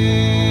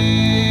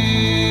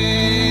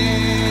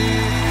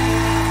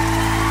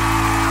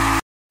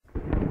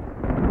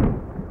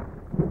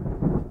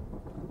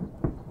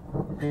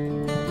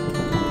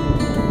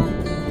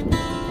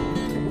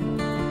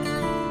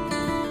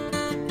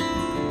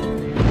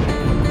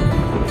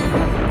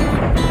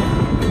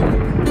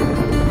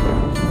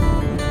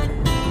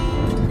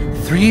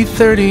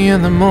 3:30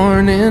 in the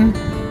morning,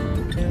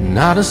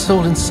 not a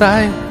soul in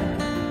sight.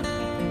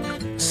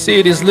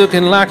 City's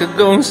looking like a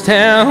ghost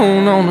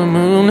town on a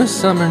moonless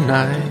summer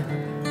night.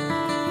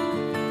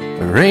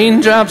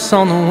 Raindrops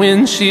on the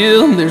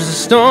windshield, there's a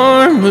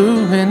storm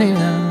moving in.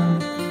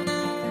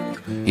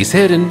 He's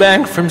heading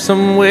back from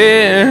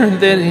somewhere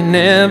that he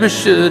never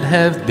should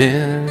have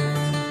been.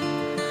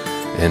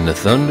 And the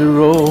thunder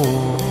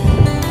rolls,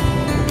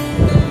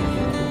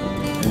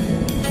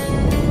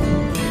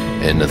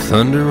 and the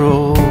thunder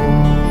rolls.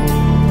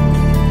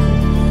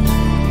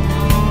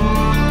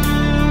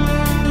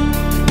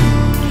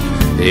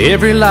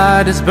 Every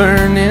light is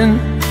burning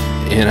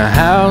in a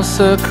house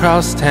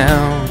across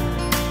town.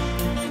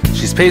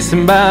 She's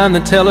pacing by on the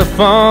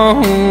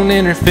telephone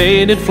in her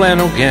faded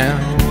flannel gown,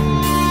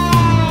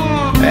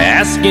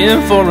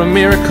 asking for a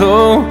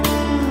miracle,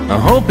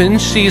 hoping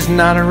she's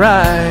not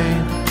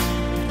right,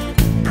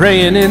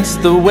 praying it's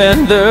the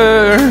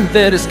weather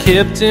that has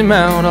kept him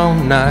out all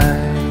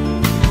night.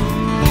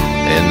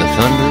 And the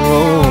thunder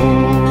rolls,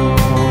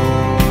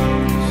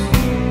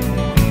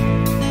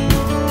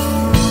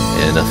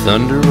 and the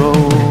thunder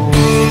rolls.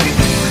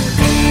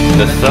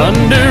 The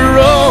thunder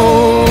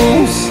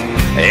rolls,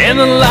 and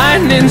the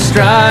lightning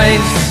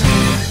strikes.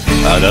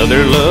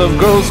 Another love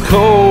grows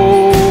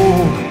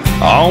cold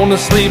on a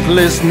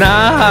sleepless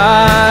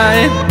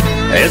night,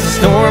 as the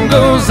storm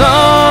goes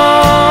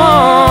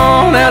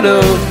on out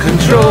of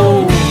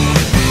control.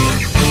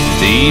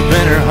 Deep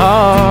in her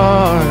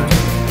heart,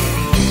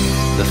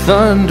 the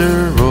thunder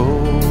rolls.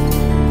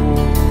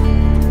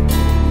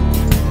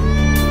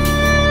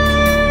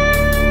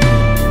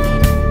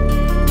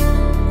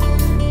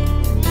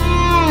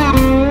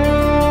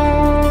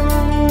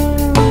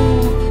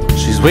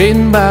 She's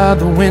waiting by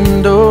the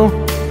window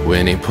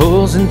when he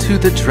pulls into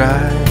the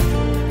drive.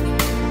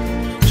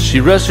 She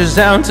rushes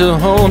out to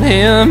hold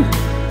him,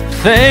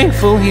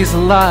 thankful he's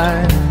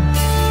alive.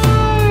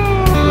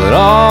 But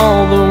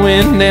all the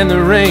wind and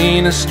the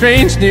rain, a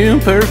strange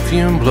new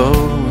perfume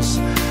blows,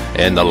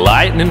 and the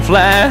lightning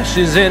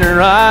flashes in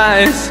her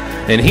eyes,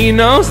 and he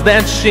knows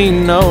that she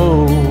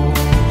knows,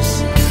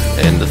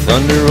 and the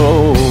thunder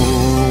rolls,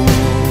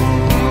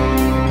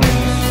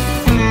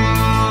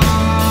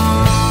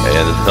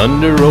 and the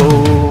thunder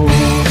rolls.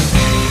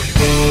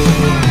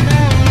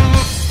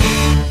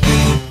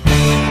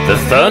 The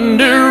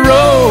thunder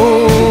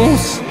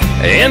rolls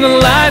and the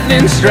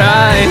lightning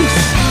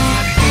strikes.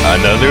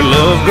 Another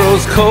love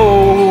grows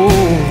cold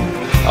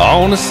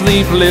on a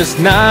sleepless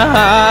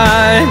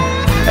night,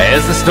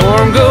 as the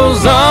storm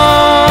goes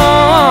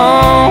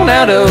on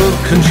out of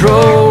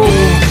control.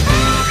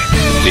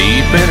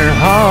 Deep in her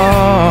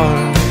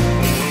heart,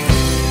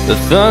 the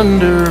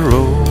thunder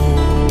rolls.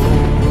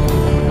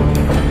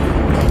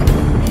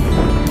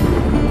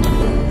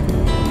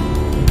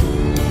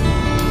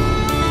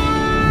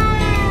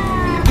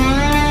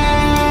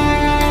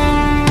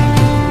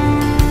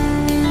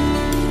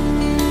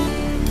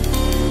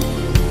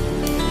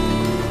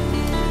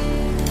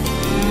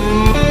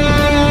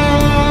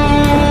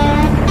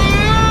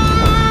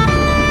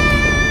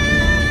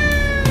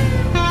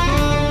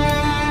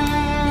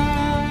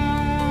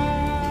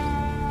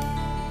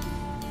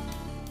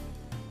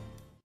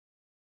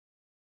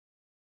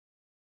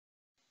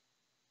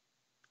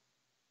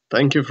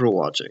 Thank you for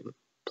watching.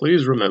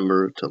 Please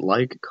remember to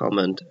like,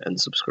 comment,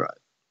 and subscribe.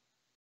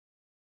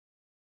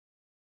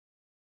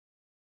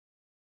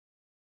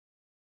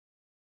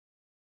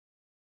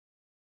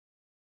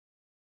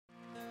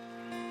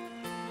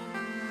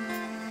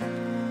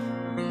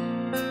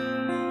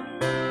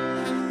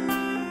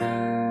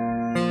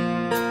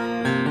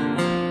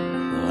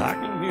 I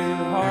can hear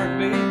the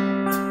heartbeat,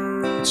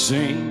 it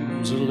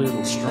seems a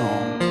little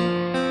strong.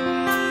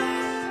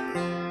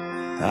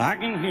 I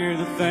can hear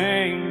the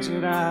things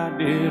that I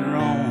did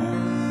wrong,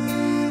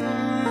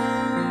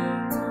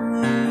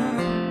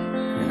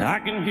 and I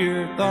can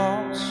hear her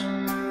thoughts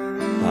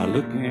by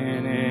looking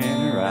in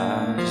her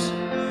eyes.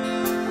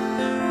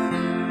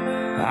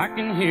 I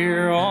can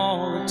hear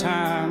all the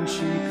time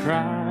she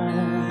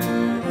cried.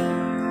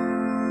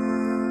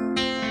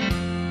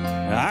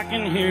 I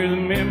can hear the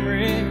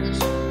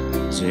memories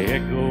as they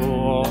echo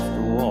off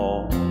the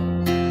wall,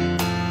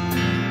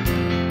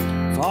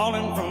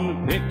 falling from the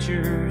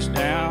pictures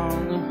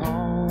down the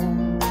hall.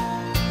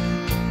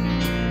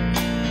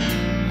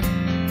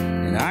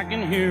 And I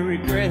can hear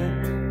regret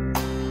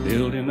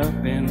building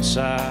up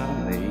inside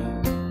of me,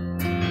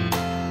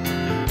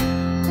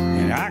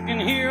 and I can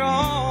hear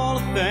all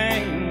the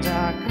things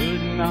I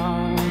could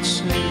not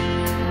see.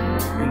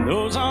 And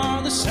those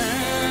are the sounds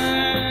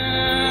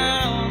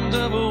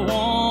of a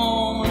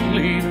woman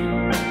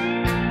leaving,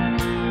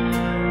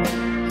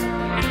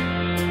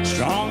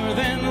 stronger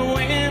than the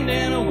wind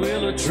in a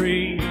willow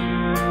tree.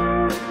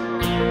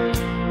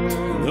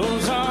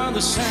 Those are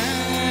the sounds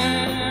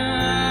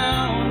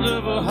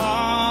of a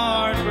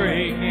heart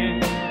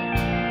breaking.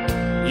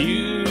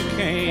 You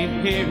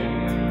can't hear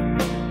it,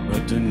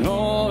 but the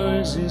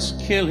noise is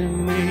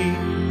killing me.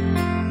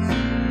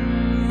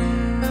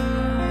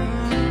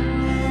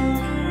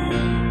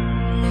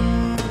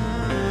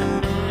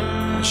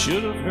 I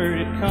should have heard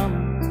it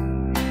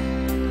coming,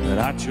 but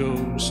I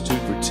chose to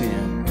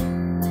pretend.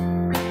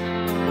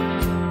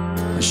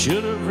 I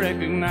should have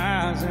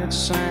recognized that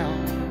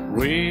sound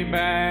way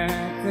back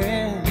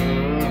then,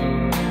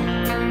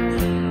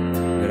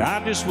 but I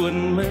just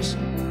wouldn't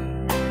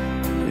listen,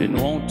 didn't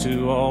want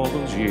to all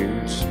those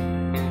years.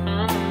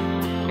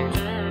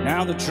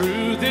 Now the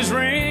truth is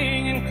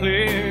ringing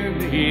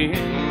clearly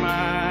in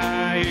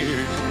my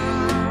ears.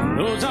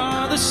 Those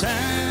are the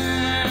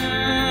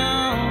sounds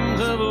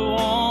of a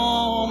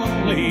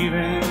woman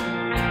leaving,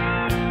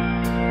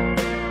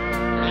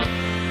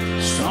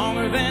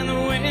 stronger than the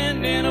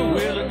wind in a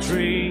willow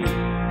tree.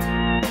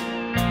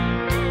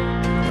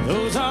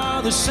 Those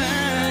are the sounds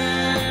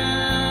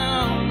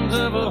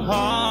of a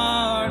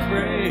heart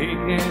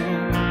breaking.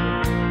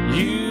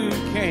 You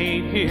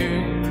can't hear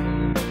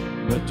it,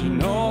 but the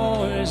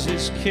noise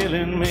is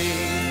killing me.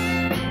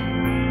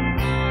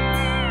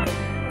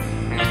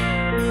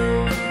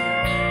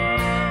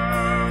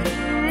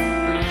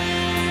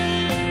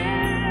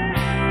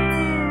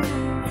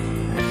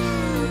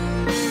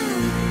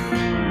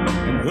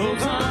 And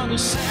those are the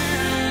sounds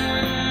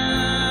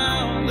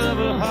of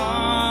a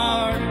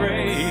heart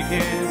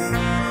breaking.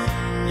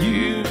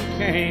 You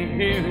can't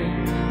hear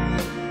it,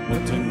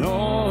 but the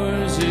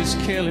noise is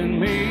killing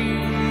me.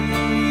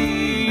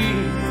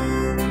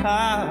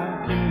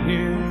 I can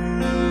hear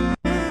it,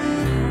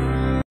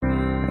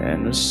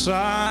 and the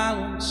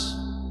silence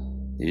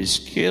is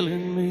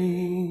killing me.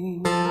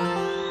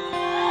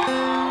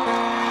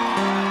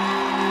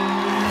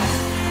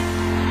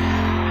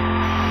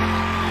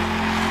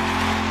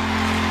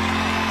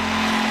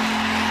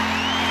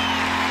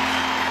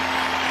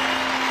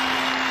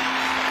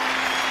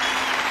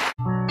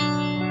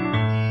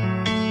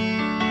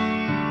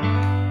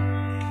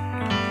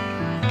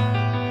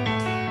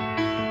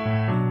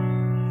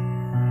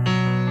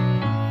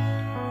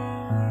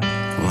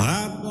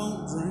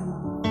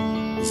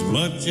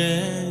 much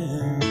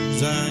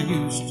as I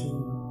used to.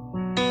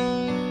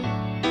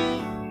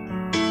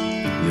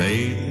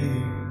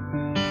 Lately,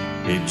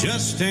 it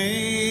just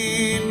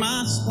ain't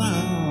my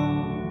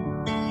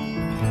style,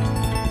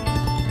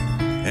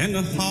 and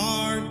the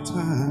hard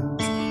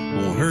times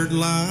won't hurt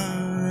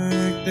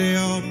like they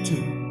ought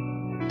to.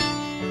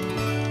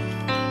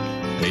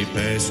 They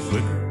pass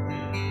quicker,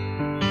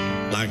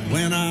 like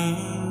when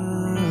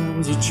I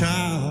was a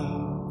child.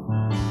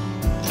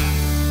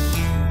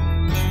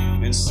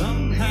 And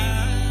somehow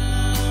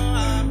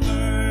I've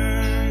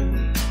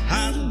learned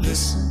how to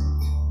listen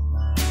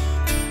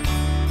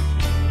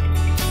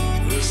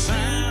for a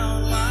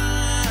sound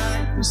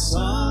like the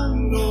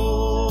sun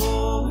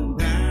going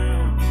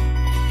down,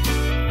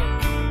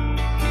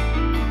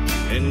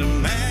 and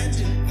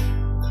imagine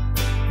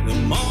the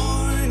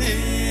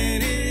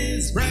morning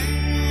is ringing.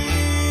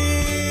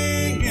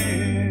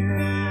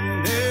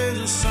 There's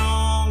a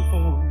song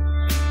for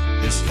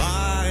this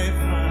life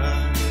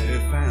I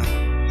have found.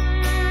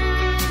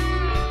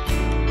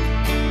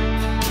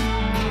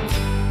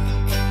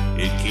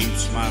 It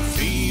keeps my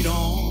feet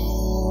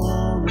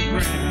on the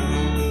ground.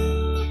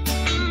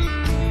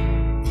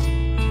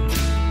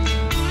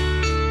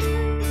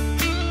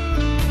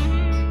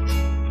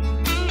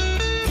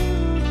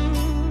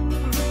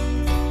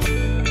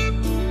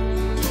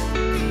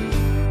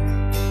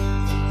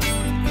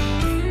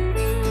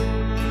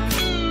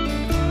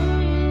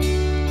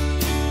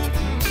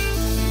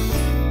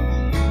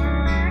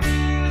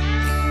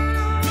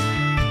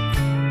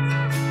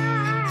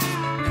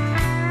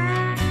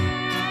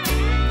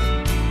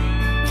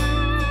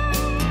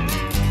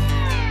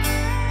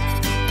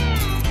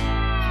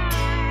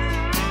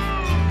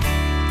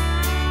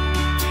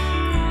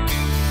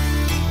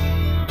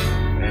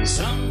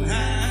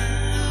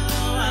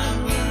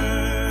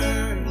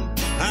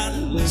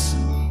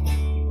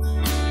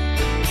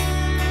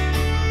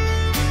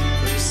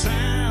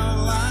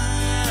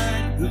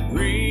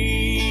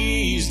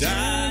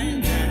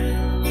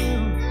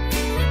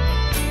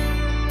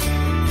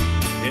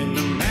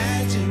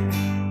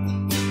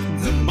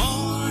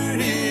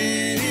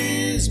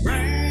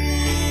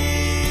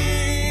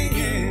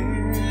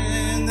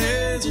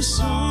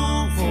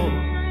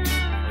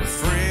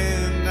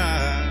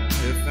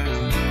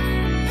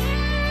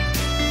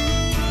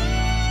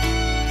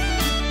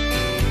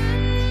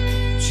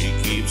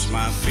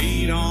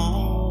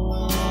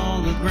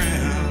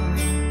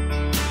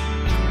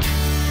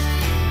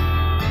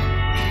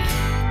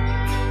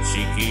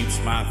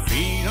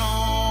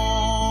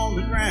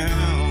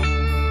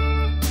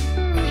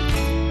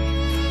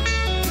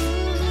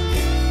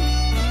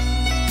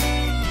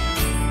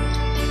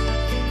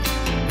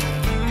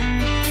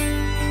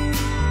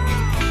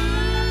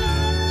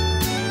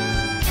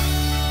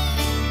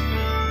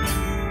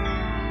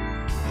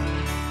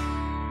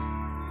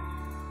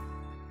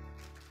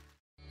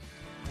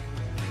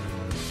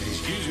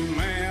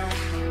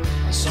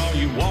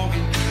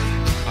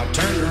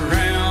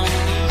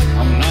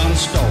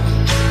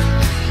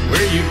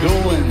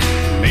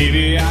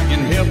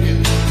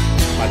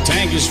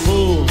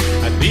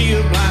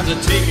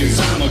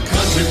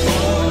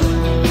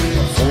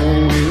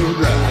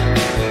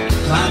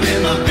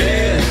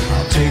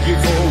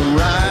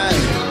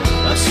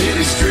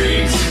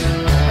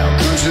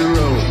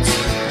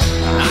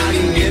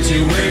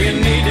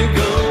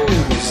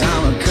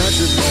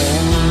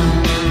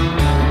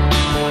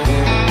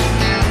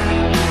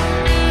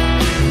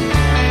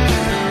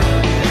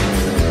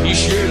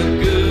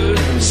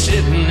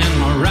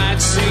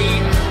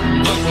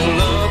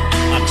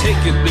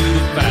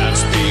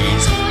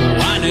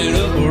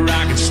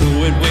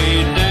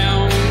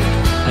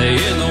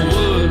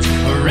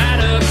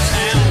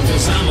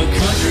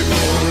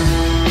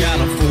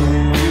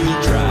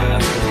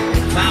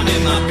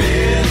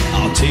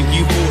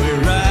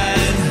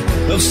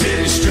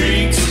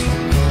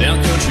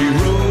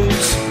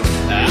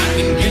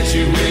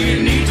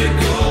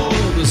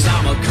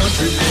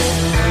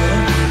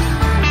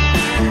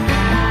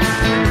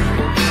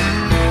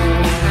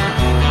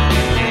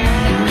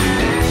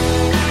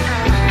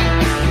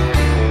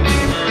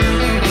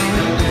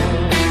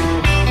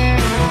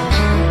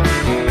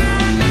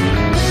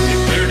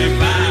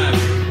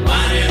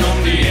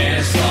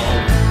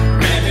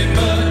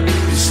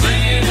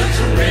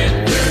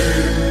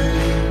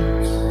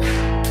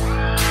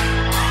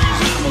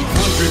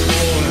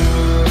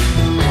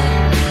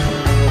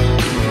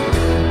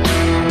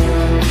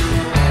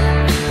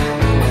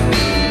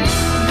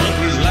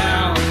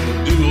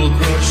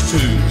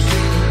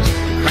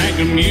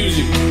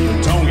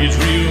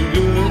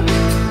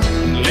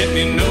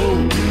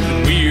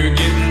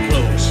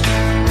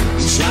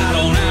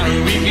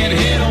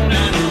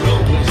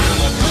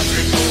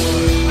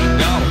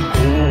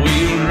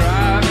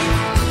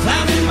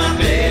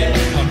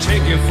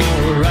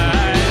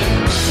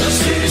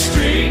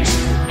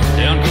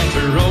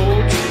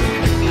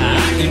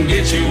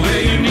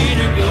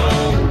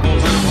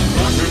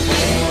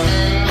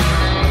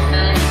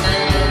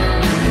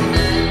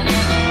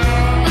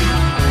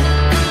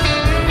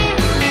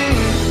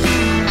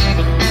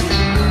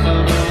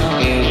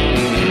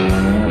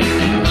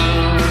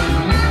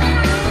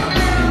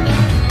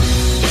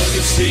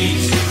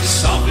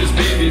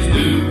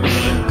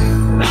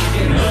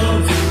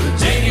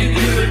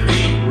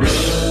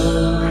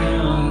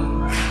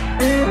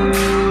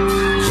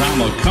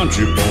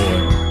 country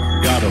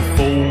boy, got a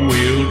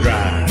four-wheel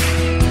drive.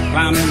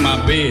 Climb in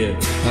my bed,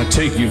 I'll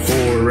take you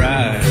for a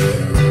ride.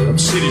 Up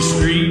city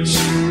streets,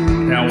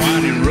 down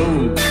winding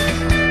roads.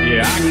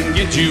 Yeah, I can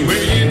get you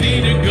where you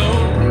need to go.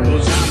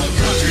 'Cause I'm a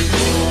country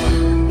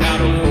boy,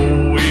 got a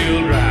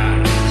four-wheel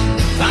drive.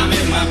 Climb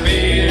in my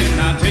bed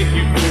and I'll take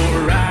you for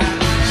a ride.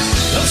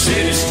 Up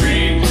city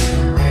streets,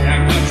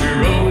 down country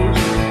roads.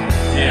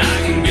 Yeah, I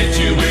can get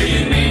you where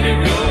you need to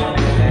go.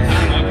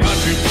 I'm a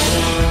country boy.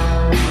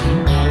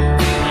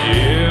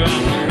 Yeah,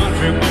 I'm a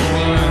country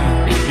boy.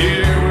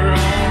 Yeah, we're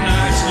all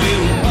nice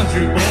little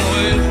country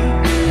boys.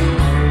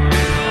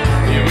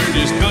 Yeah, we're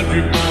just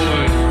country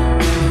boys.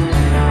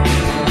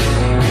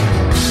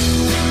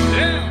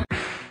 Yeah.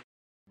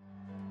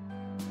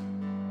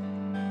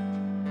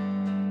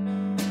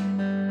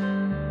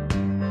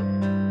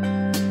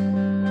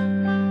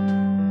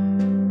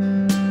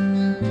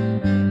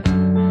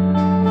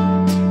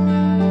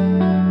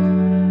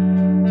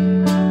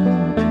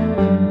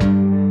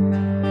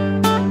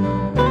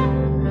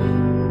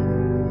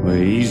 Well,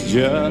 he's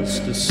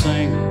just a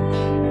singer,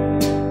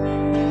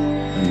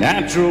 a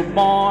natural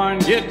born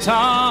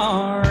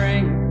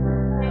guitaring.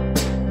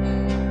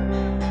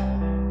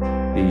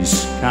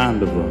 He's kind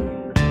of a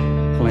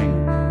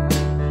clinger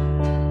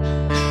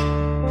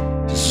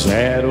to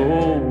sad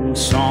old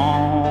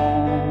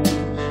songs.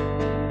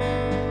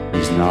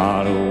 He's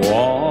not a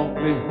walk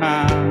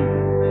behind.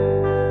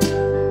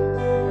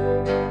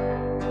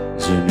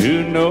 He's a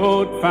new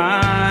note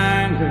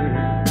finder.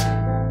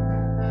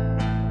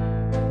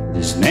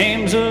 His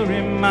name's a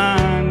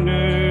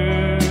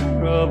reminder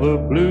of a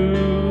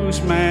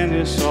blues man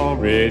that's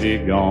already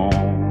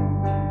gone.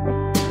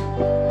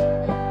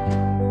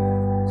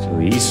 So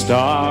he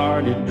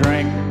started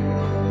drinking,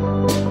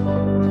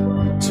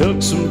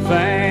 took some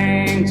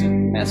things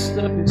and messed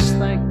up his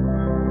thinking.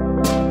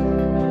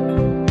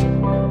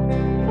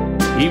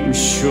 He was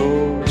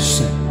sure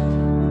sick.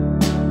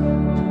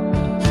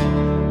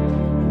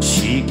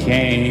 She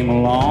came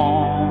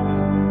along.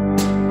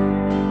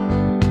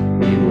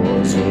 He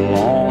was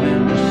alone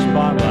in the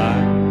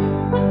spotlight.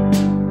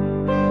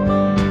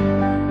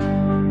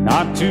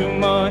 Not too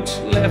much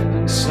left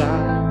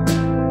inside.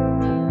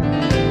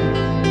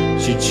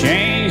 She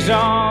changed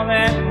all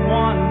that in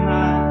one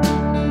night.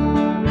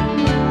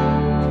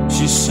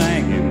 She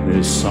sang him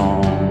this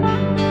song.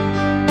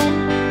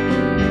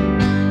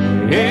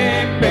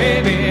 Hey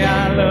baby, I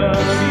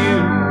love you.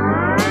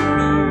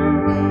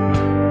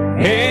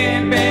 Hey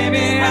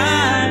baby, I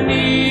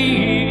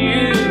need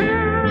you.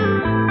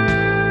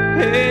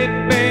 Hey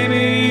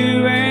baby, you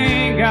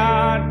ain't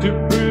got to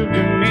prove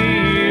to me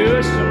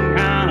you're some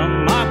kind of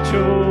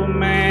macho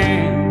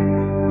man.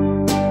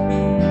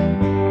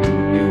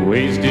 You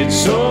wasted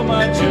so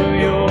much of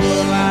your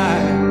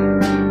life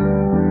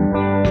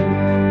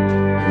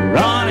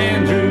running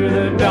through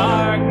the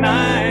dark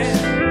night.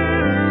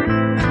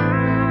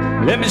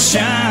 Let me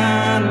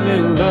shine a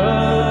little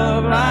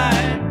love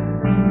light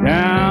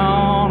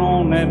down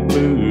on that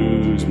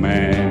blues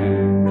man.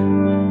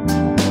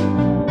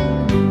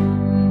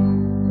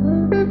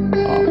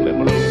 Let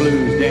my little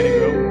blues daddy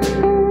grow.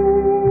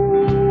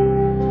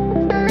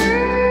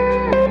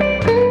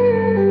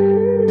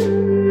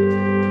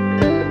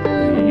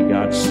 He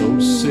got so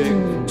sick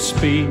from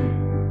speed.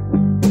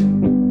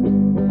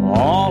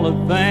 All the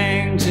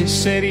things he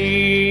said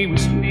he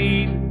was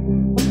needing.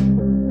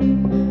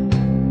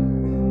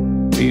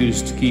 He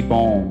used to keep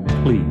on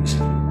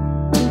pleasing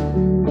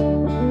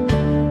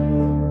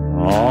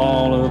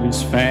all of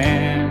his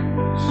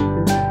fans.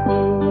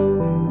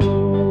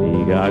 He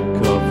got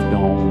cuffed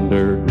on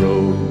dirt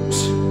roads.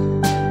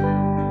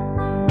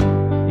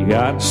 He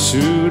got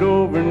sued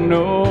over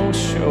no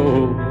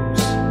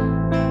shows.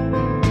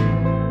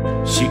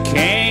 She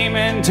came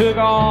and took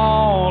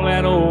all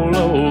that old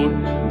load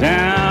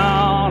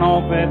down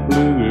off that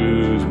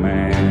blues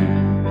man.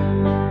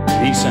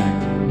 He sang,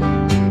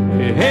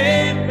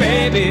 hey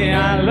baby,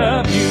 I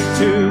love you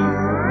too.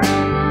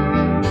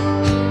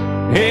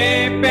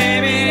 Hey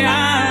baby,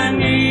 I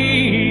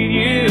need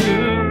you.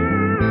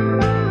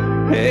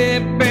 Hey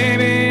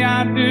baby,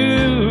 I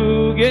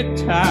do get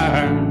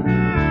tired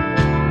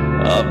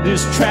of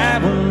this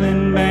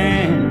traveling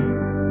man.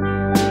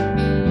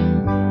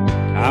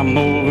 I'm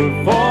over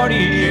 40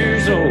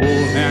 years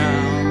old now.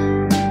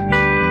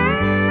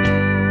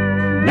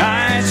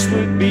 Nights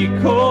would be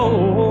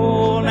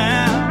cold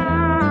now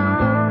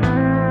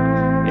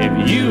if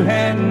you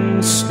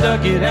hadn't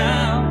stuck it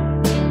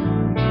out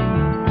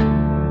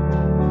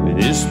with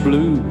this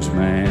blues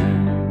man.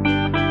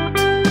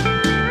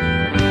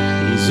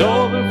 He's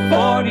over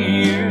 40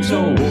 years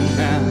old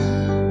now.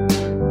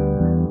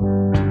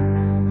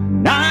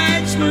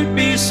 Nights would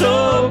be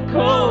so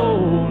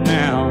cold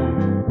now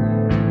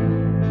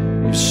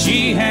if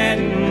she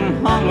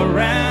hadn't hung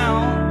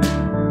around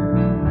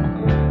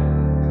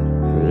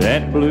for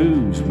that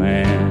blues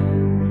man.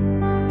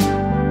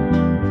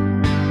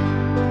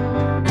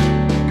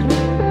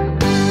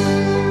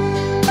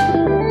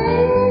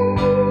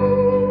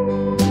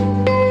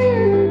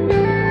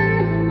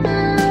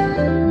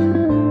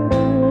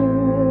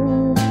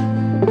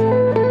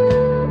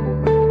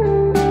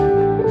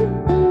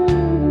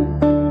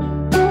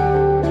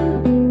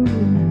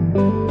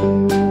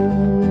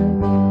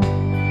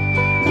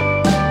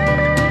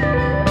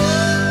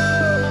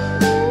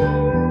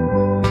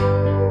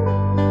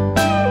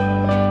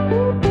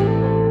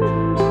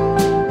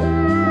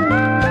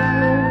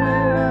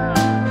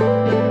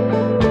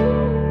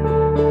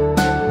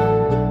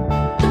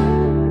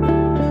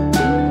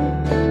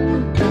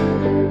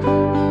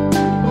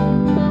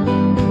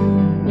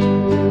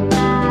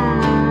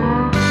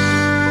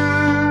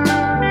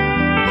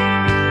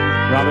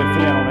 Robbie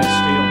Flynn on that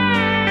steel.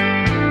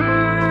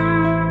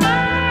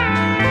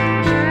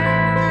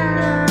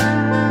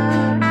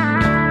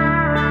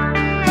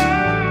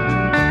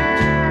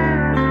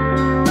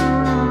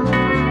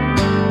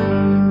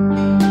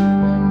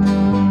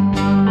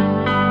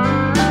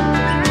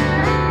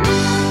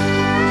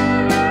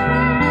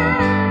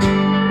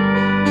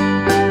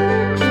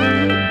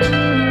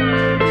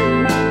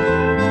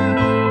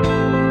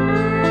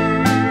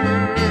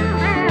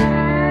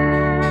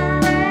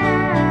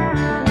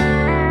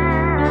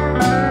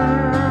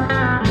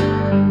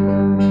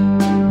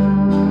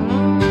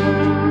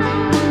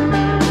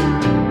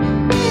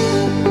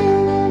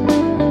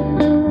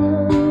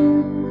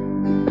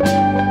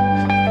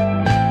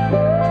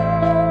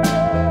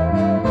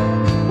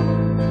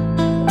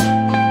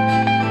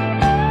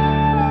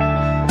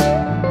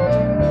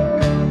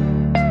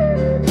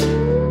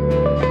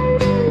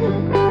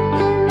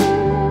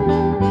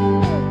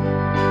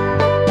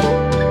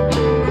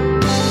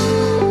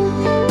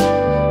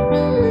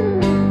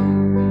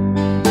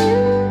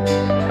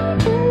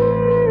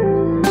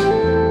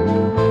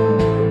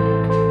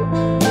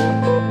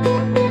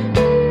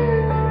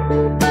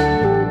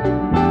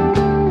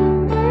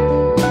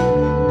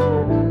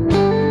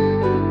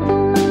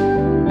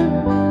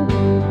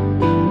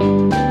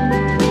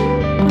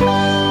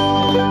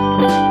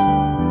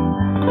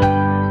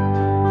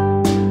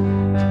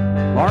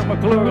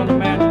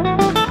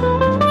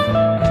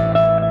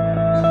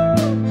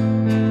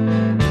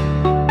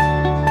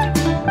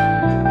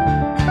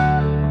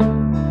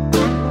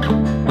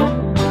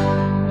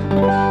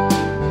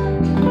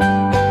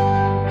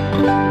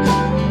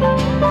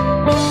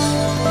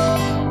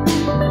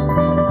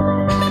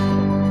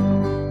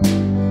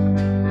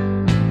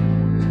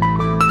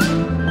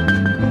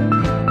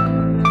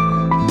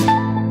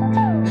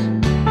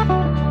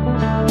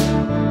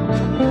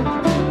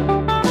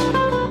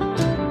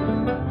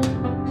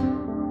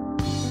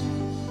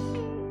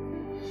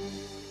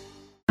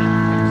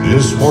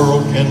 This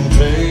world can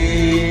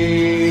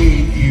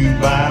take you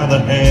by the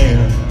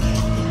hand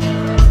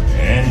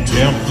and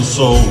tempt the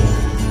soul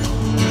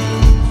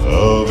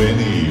of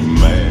any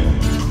man.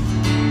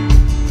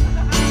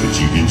 But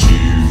you can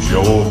choose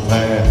your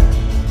path.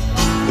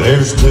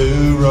 There's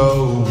two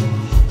roads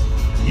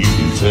you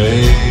can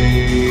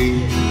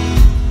take.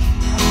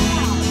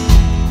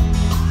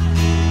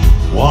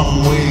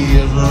 One way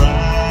is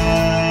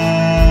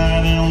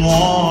right and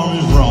one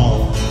is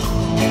wrong.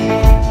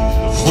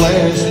 The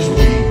flesh is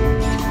weak,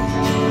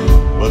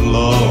 but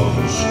love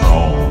is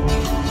strong.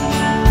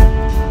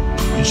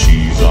 And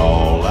she's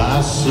all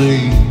I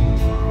see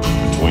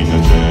between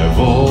the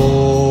devil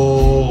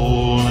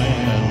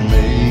and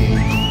me.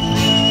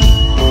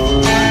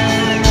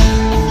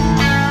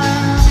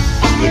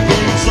 The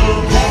gates of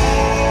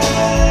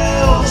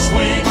hell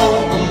swing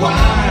open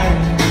wide,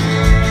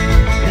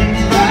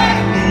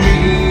 invite me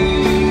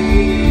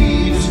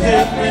to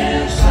step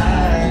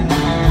inside.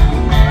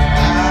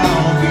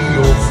 I'll be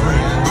your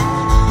friend.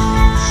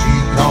 She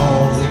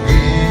calls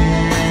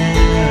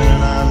again,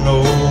 and I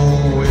know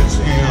it's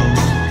him.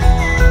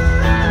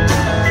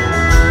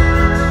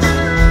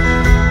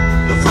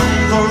 The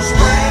flames are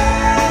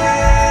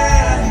spreading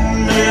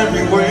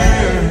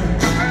everywhere,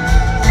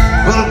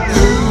 but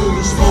through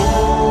the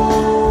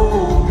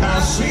smoke I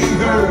see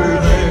her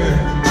there,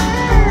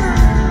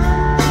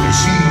 and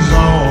she's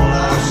all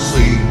I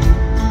see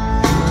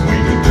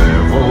between the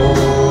devil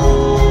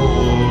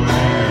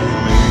and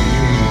me.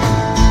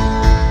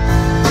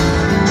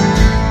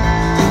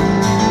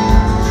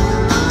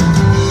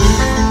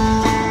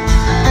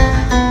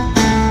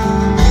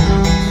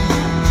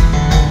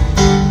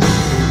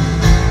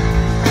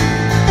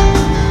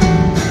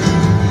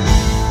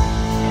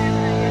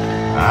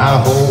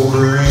 I hold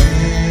her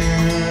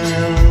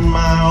in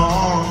my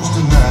arms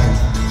tonight,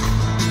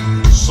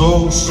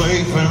 so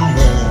safe and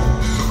warm.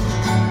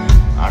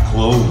 I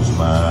close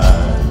my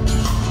eyes,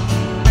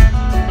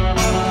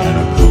 and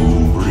a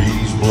cool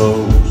breeze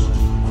blows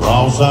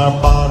across our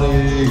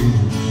bodies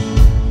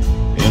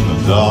in the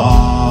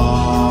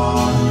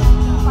dark.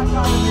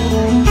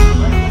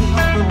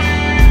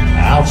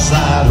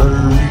 Outside her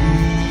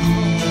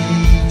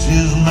reach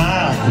is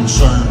my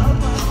concern.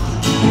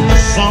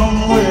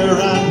 Somewhere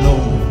I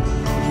know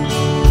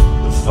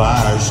the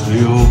fire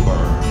still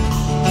burns.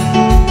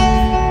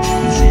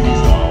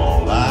 She's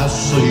all I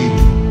see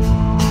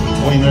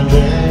between the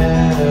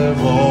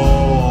devil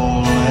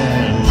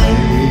and me.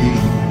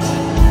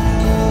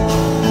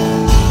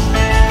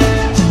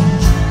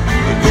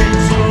 The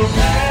gates of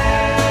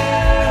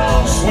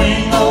hell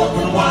swing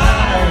open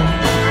wide,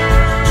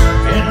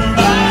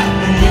 invite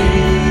me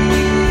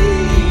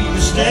to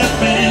step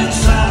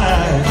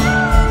inside.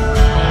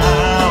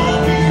 I'll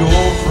be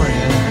your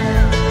friend.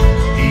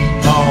 He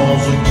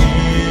calls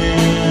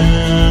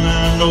again, I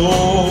know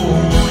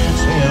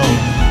it's him.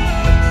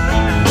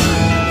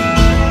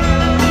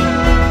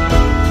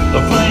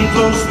 The flames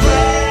are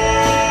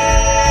spreading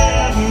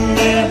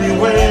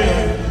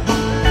everywhere,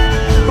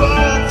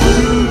 but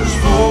through the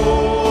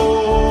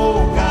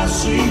smoke I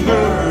see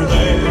her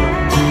there,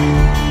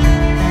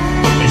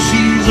 and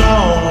she's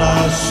all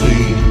I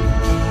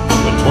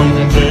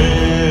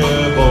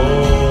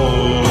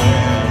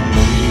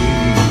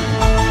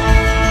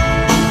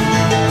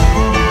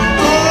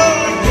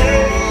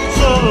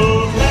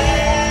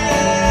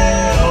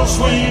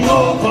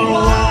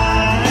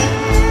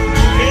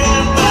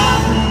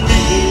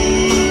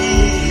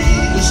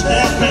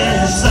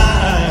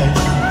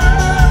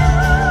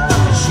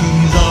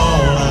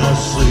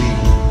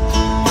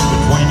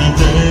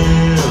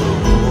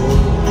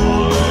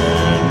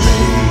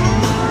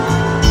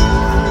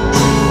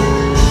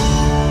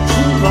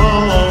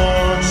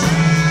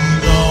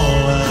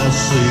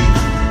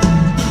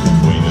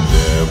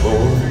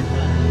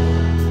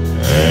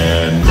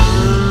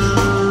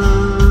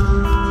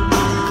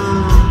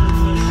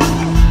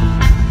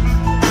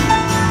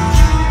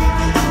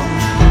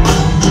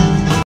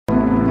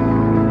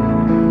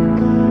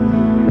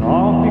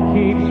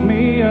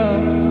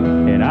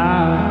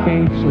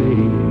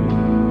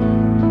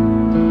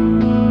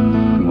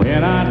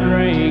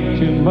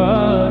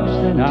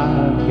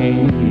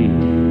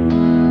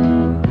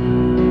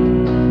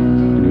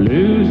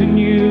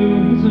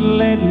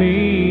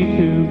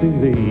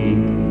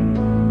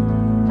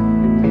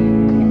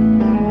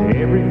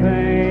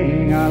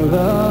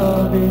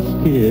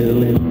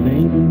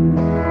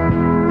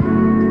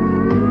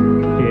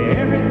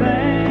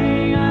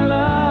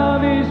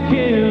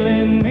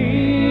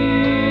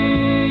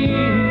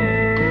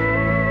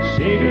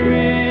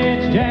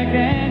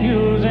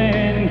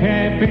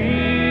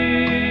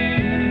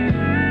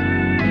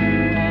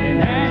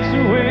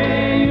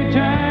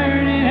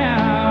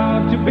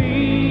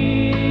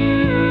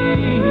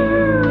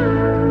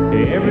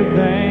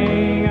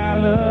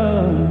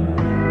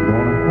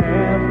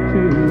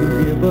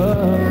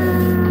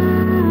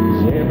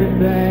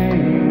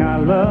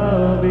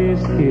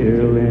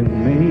killing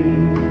me.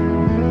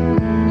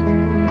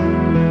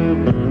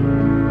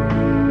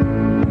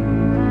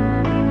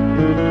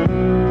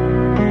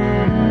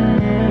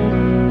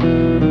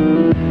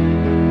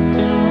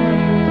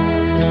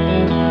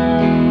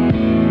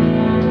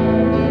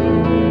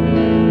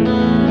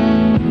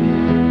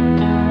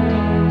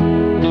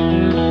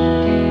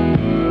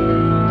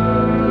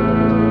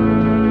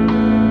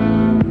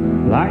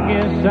 I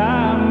guess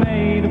I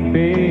made a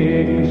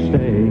big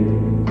mistake,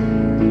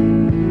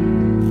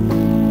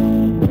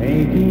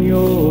 thinking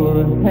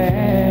you're a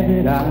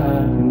habit I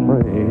can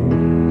break.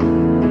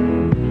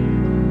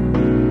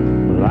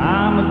 Well,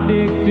 I'm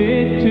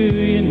addicted to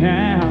you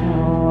now,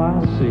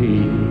 I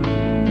see.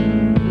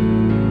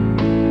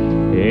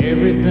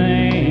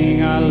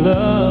 Everything I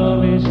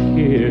love is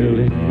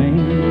killing me.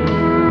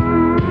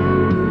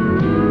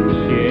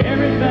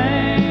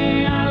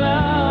 Everything I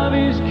love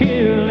is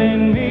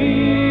killing me.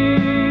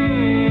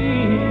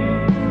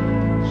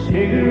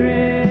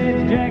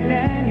 Cigarettes, Jack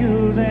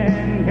Daniels,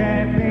 and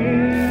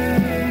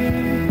caffeine.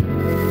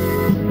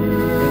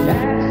 And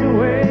that's the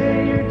way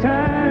you're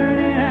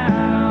turning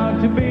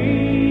out to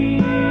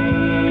be.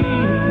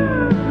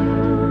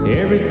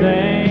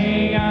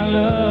 Everything I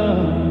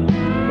love,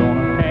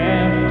 gonna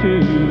have to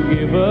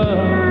give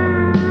up.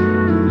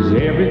 'Cause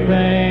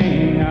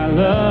everything I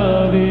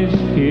love is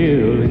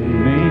killing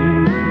me.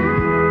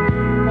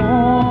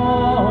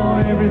 Oh,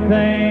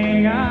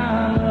 everything I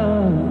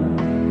love,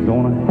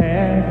 gonna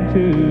have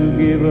to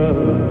give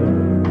up.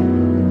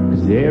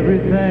 'Cause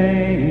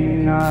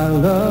everything I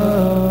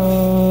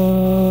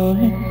love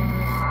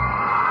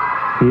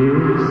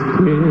is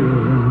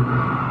killing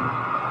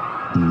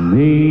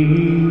me.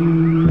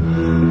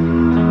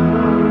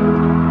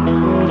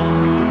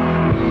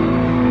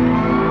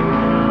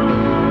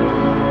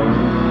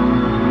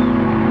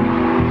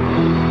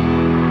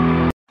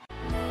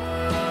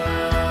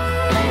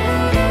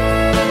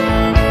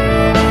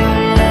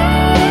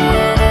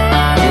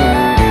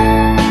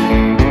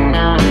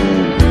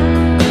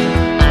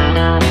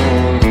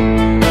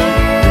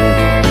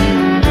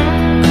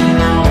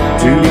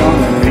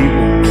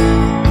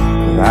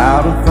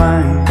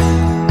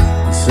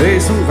 Say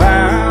some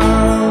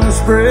vows,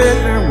 spread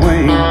their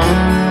wings,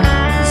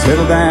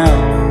 settle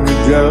down to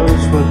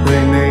just what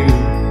they need,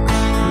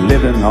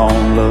 living on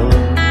love.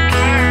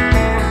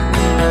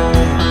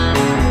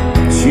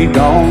 She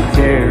don't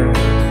care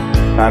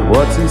about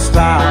what's in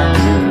style,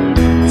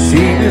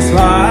 she just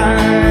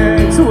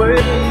likes the way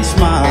you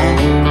smile.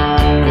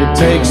 It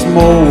takes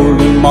more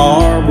than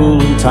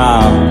marble and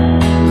tile,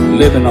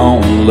 living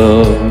on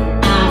love.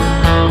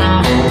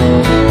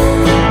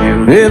 And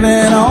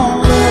living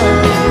on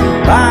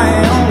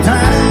buying on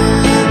time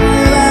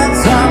without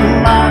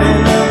somebody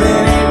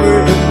loving ain't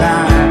worth a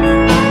dime.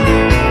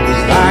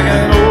 It's like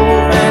an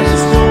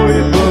old-fashioned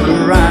storybook of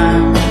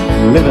rhyme,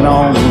 living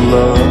on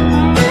love.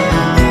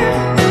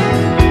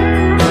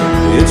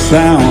 It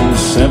sounds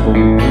simple,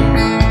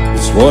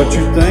 it's what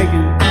you're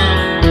thinking,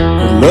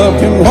 but love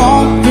can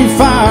walk through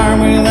fire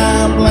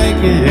without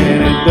blinking.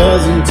 It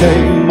doesn't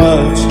take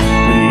much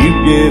for you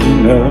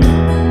giving up,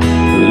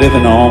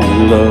 living on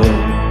love.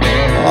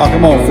 Oh,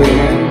 come on, Phil.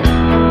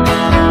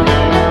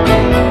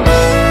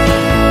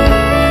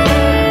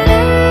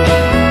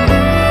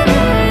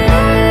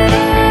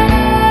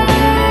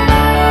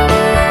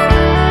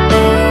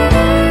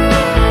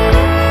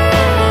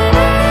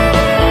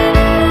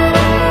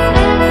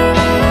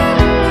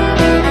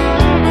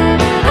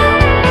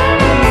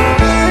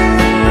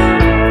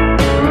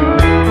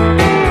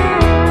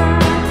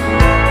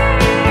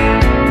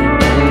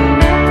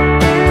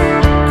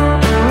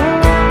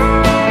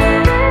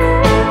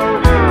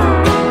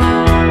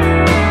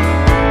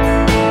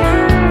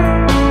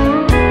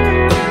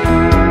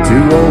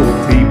 Two old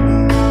people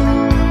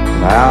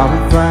without a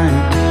thing,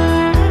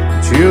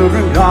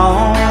 children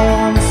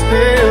gone,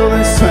 still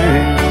they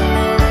sing,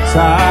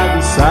 side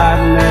by side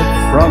in that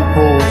front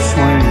porch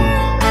swing,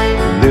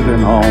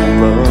 living on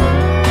love.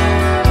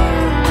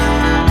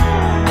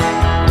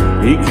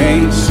 He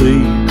can't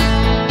see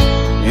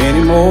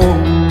anymore,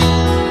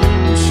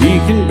 she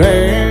can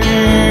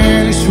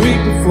barely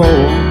sweep the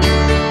floor.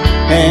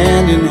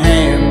 Hand in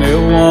hand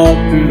they'll walk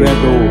through that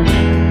door,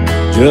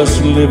 just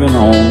living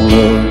on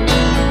love.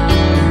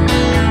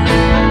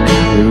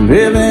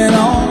 Living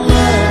on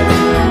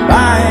love,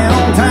 buying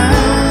on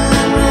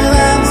time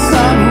without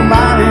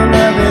somebody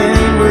loving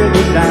ain't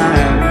worth a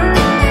dime.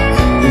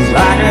 It's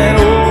like that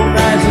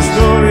old-fashioned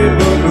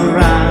storybook of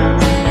rhyme,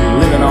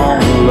 living on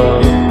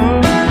love.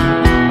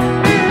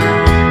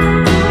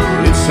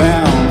 It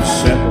sounds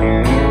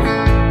simple,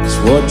 it's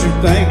what you're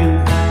thinking,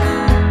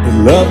 but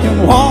love can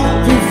walk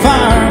through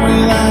fire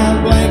without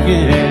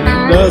blinking. And it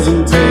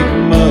doesn't take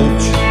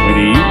much when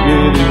you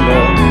get in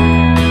love,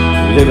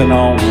 living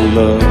on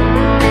love.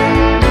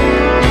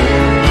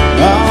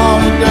 Oh,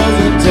 it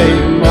doesn't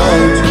take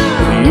much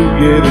when you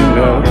get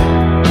enough,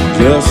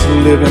 just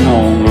living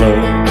on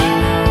love.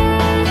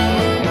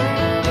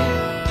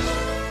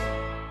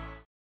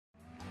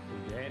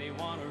 Daddy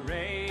want a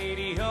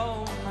radio,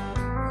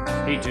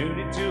 he tuned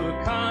it to a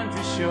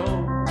country show.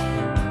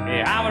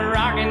 Yeah, I would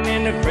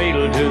in the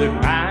cradle to the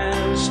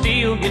crying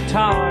steel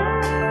guitar.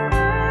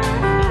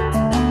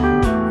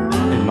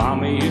 And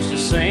Mama used to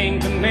sing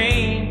to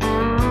me.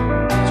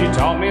 She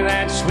taught me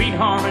that sweet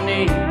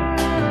harmony.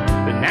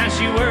 But now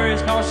she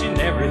worries 'cause she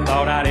never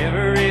thought I'd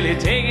ever really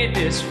take it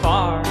this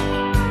far.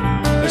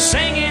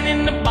 Singing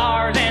in the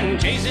bars and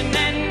chasing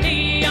that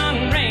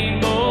neon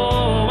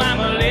rainbow. I'm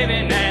a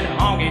living that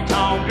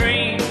honky-tonk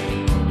dream.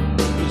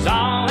 'Cause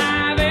all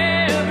I've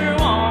ever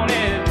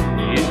wanted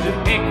is to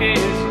pick this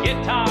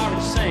guitar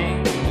and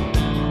sing.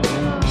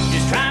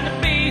 Just trying to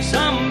be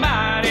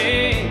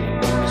somebody,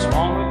 just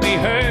wanna be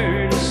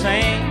heard to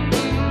sing.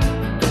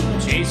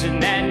 Chasing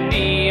that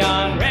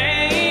neon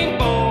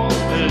rainbow,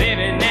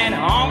 living that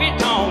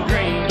honky-tonk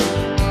dream.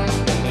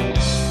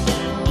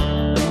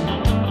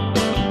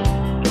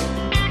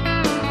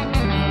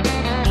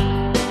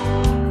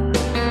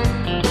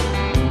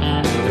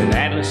 An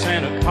Atlas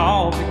and a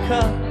coffee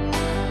cup,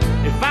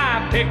 and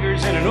 5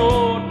 pickers in an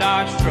old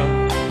Dodge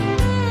truck.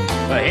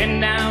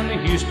 Heading down to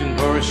Houston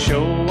for a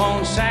show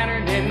on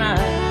Saturday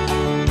night.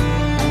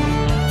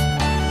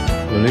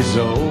 Well, this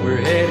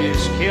overhead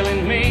is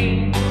killing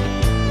me.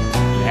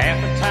 Half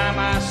the time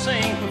I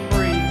sing for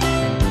free,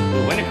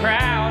 but when the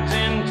crowd's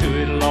into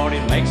it, Lord,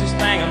 it makes this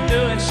thing I'm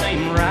doing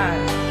seem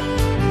right.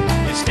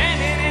 And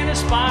standing in the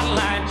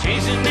spotlight,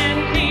 chasing that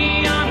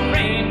neon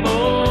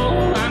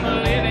rainbow, I'm a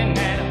living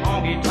that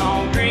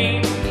honky-tonk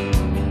dream.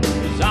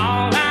 'Cause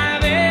all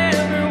I've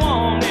ever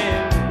wanted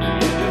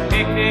is to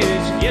pick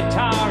this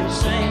guitar and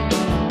sing.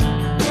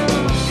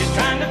 Just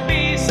trying to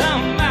be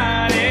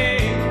somebody,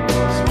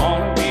 just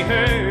wanna be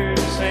heard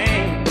to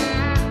sing.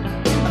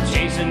 I'm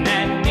chasing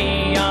that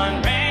neon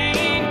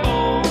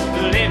rainbow,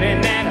 living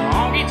that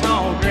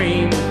honky-tonk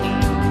dream.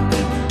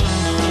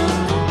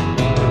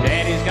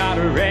 Daddy's got a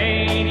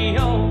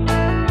radio,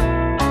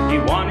 he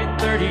won it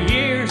 30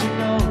 years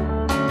ago.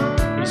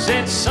 He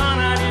said, son,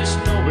 I just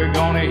know we're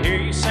gonna hear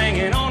you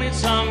singing on it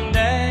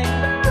someday.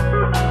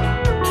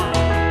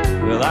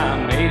 Well, I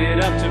made it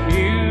up to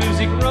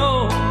Music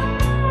Road.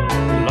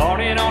 Lord,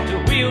 it ought to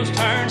wheels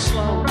turn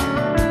slow.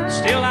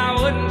 Still, I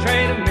wouldn't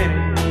trade a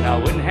minute, I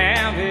wouldn't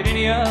have it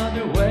any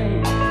other way.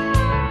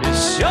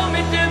 Just show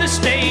me to the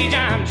stage,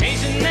 I'm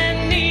chasing that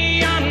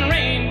neon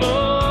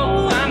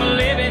rainbow. I'm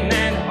living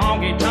that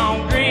honky-tonk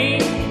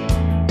dream.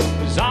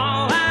 'Cause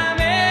all I've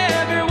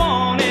ever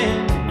wanted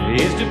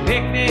is to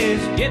pick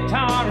this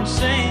guitar and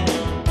sing.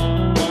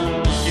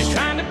 Just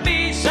trying to be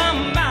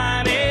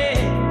somebody,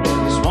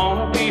 just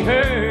wanna be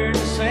heard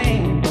to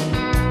sing.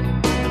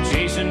 I'm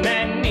chasing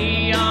that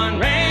neon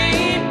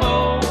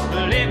rainbow,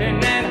 living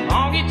that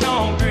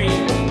honky-tonk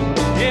dream.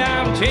 Yeah,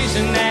 I'm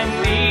chasing that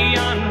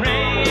neon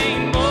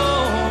rainbow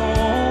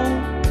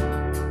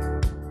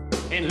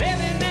and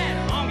living that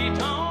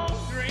honky-tonk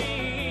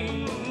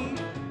dream.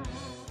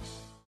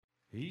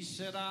 He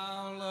said,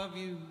 I'll love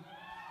you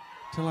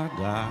till I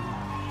die.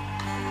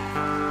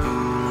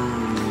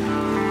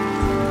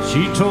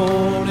 She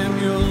told him,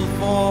 you'll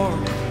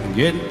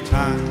forget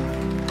time.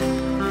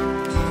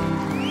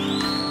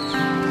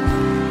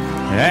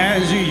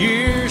 As the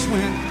years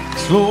went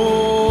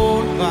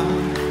slowly by,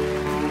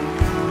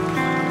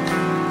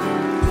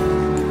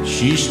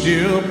 she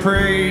still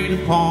preyed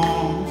upon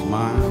his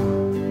mind.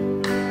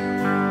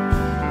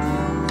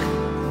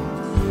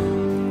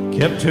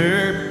 Kept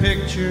her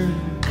picture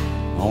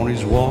on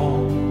his wall.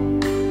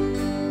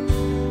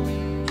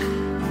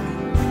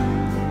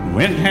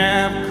 Went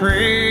half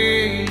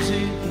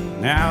crazy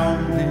now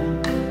and then,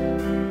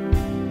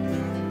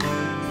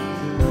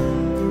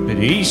 but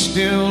he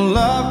still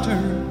loved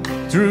her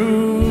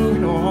through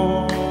it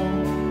all,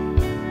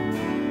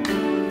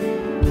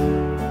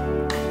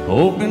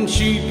 hoping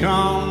she'd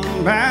come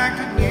back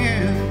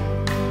again.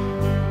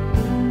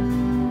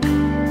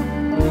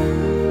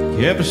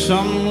 Kept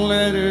some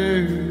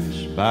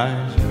letters by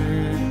his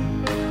bed,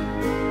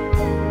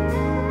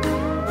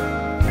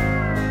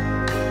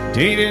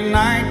 dated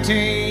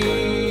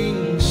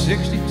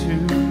 1962.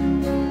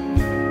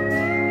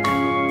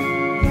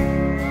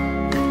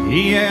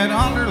 He had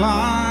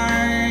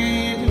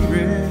underlined in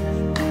red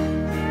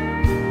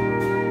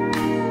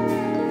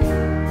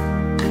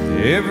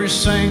every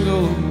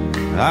single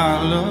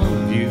I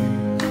love you.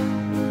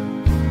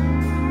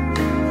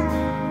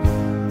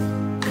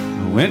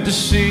 I went to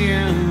see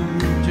him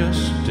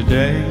just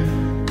today.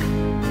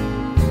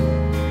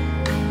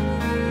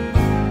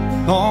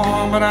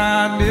 Oh, but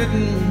I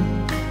didn't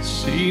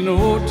see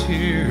no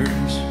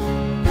tears.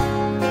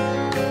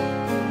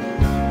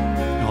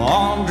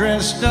 All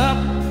dressed up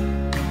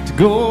to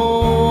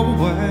go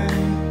away.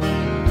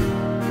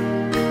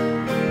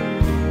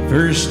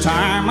 First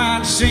time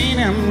I'd seen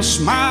him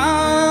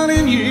smile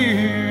in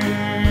years,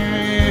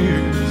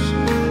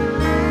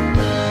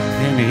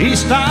 and he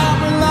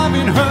stopped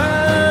loving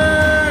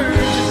her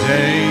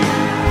today.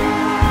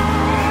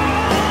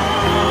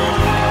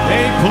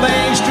 They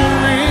placed a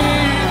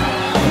ring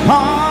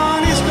upon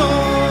his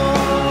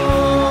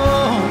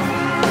door,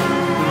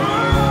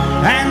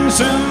 and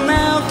soon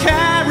they'll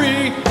carry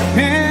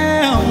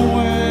him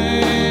away.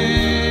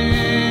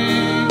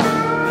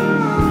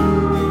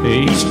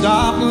 He's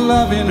stopped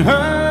loving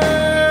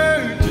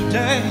her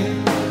today.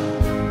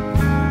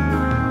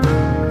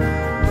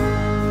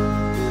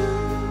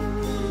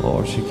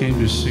 Or she came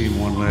to see him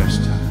one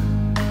last time.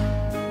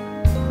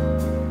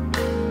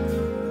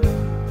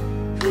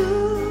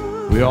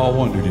 We all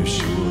wondered if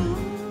she would.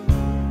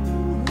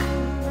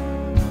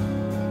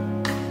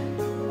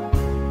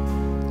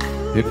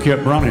 It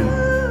kept running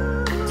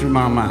through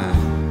my mind.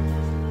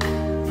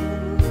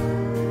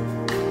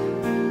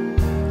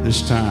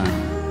 This time,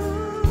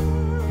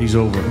 he's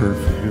over her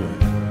for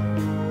good.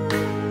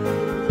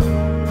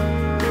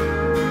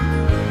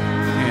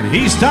 And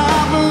he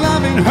stopped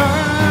loving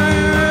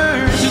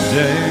her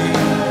today.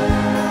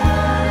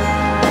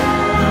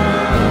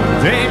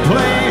 They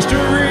placed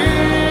a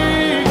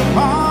ring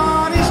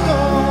upon his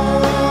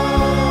door,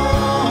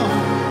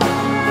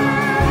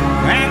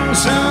 and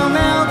soon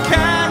they'll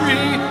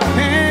carry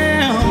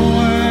him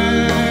away.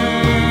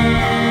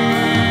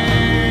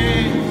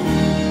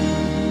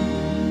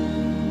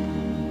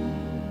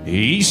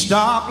 He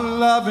stopped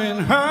loving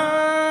her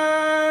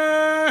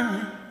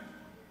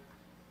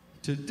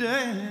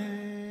today.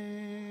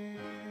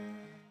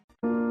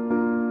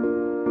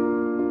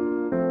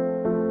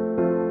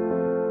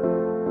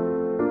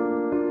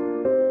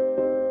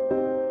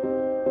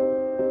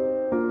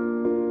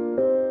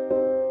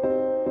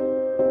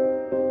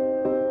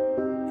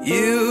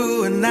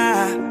 You and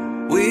I,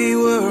 we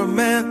were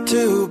meant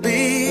to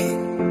be.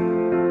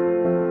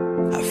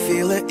 I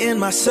feel it in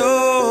my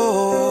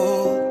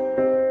soul.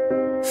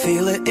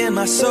 Feel it in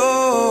my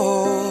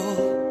soul.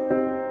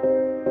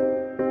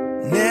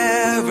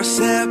 Never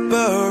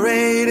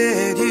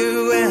separated,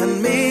 you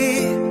and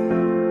me.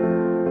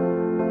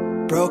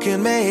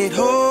 Broken made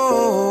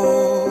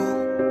whole.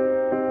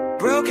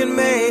 Broken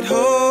made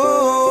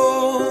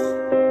whole.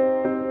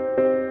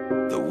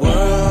 The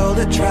world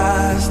that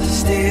tries to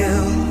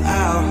steal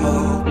our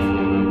hope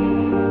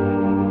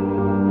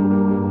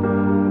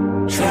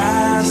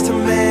tries to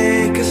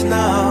make us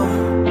numb,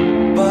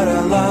 but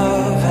our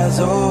love has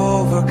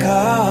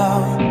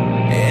overcome.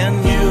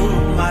 And you,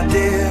 my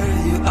dear,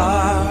 you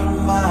are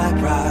my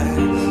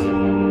prize.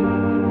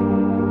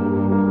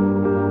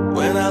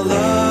 When I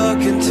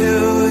look into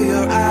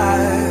your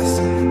eyes,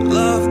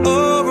 love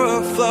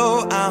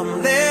overflow,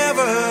 I'm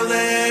never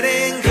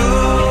letting go.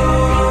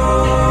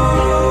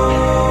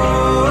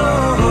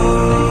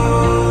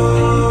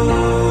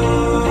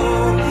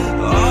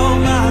 All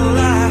my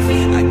life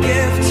I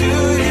give to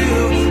you,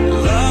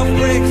 love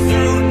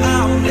breakthrough,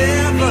 I'm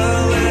never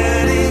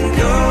letting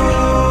go.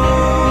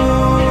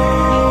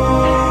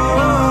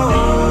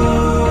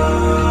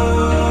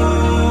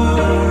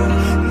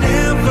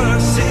 Never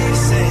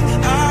ceasing,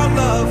 our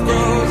love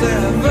grows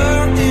ever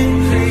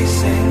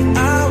increasing, I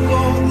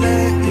won't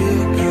let you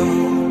go.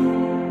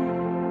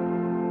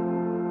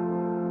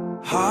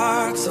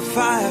 Hearts of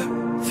fire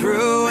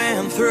through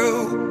and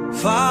through,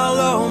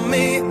 follow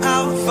me,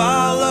 I'll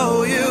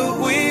follow you,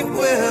 we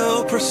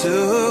will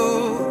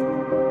pursue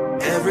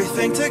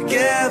everything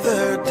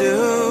together,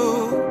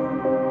 do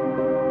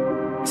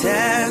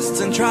tests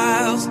and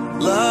trials,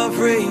 love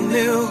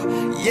renew.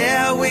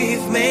 Yeah,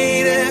 we've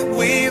made it,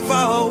 we've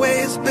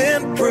always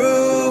been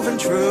proven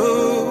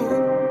true.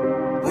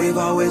 We've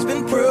always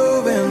been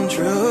proven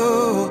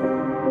true.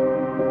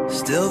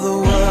 Still the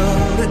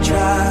world that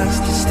tries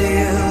to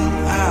steal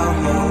our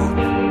hope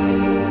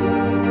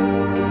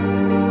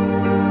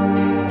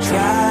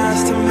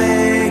tries to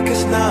make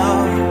us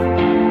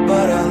numb,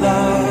 but our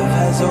love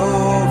has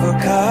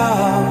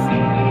overcome.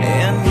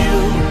 And you,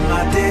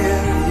 my dear,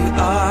 you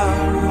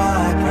are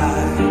my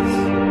prize.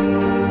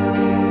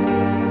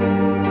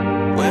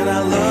 When I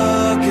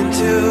look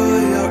into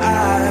your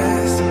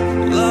eyes,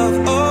 love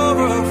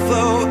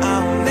overflow,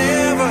 I'm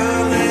never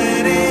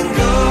letting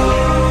go.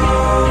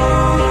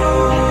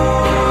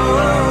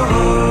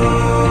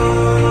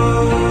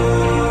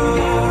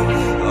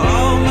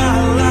 All my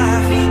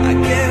life I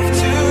give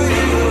to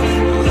you,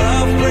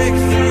 love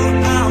breakthrough,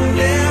 I'm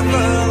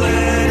never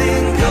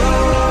letting go.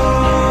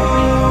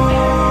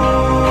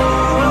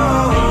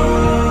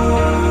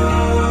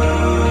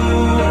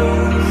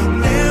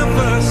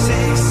 Never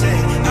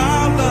ceasing,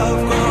 our love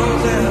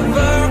grows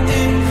ever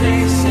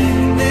increasing,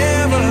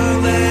 never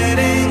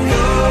letting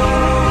go.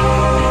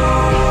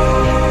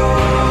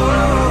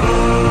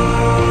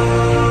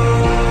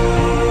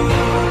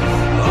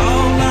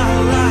 All my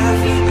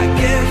life I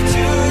give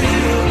to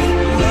you,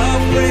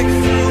 love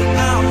breakthrough,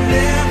 I'm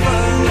never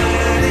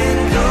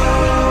letting go.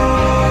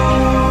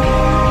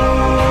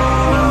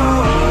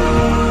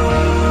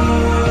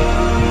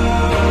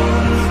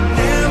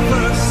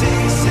 Never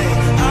ceasing,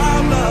 our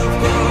love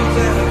grows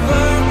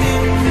ever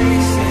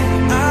increasing,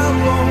 I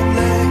won't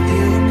let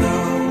you go.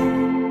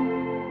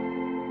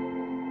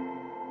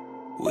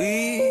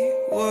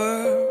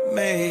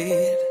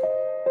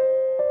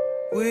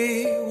 We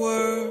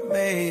were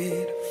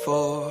made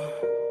for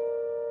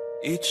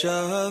each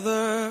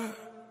other.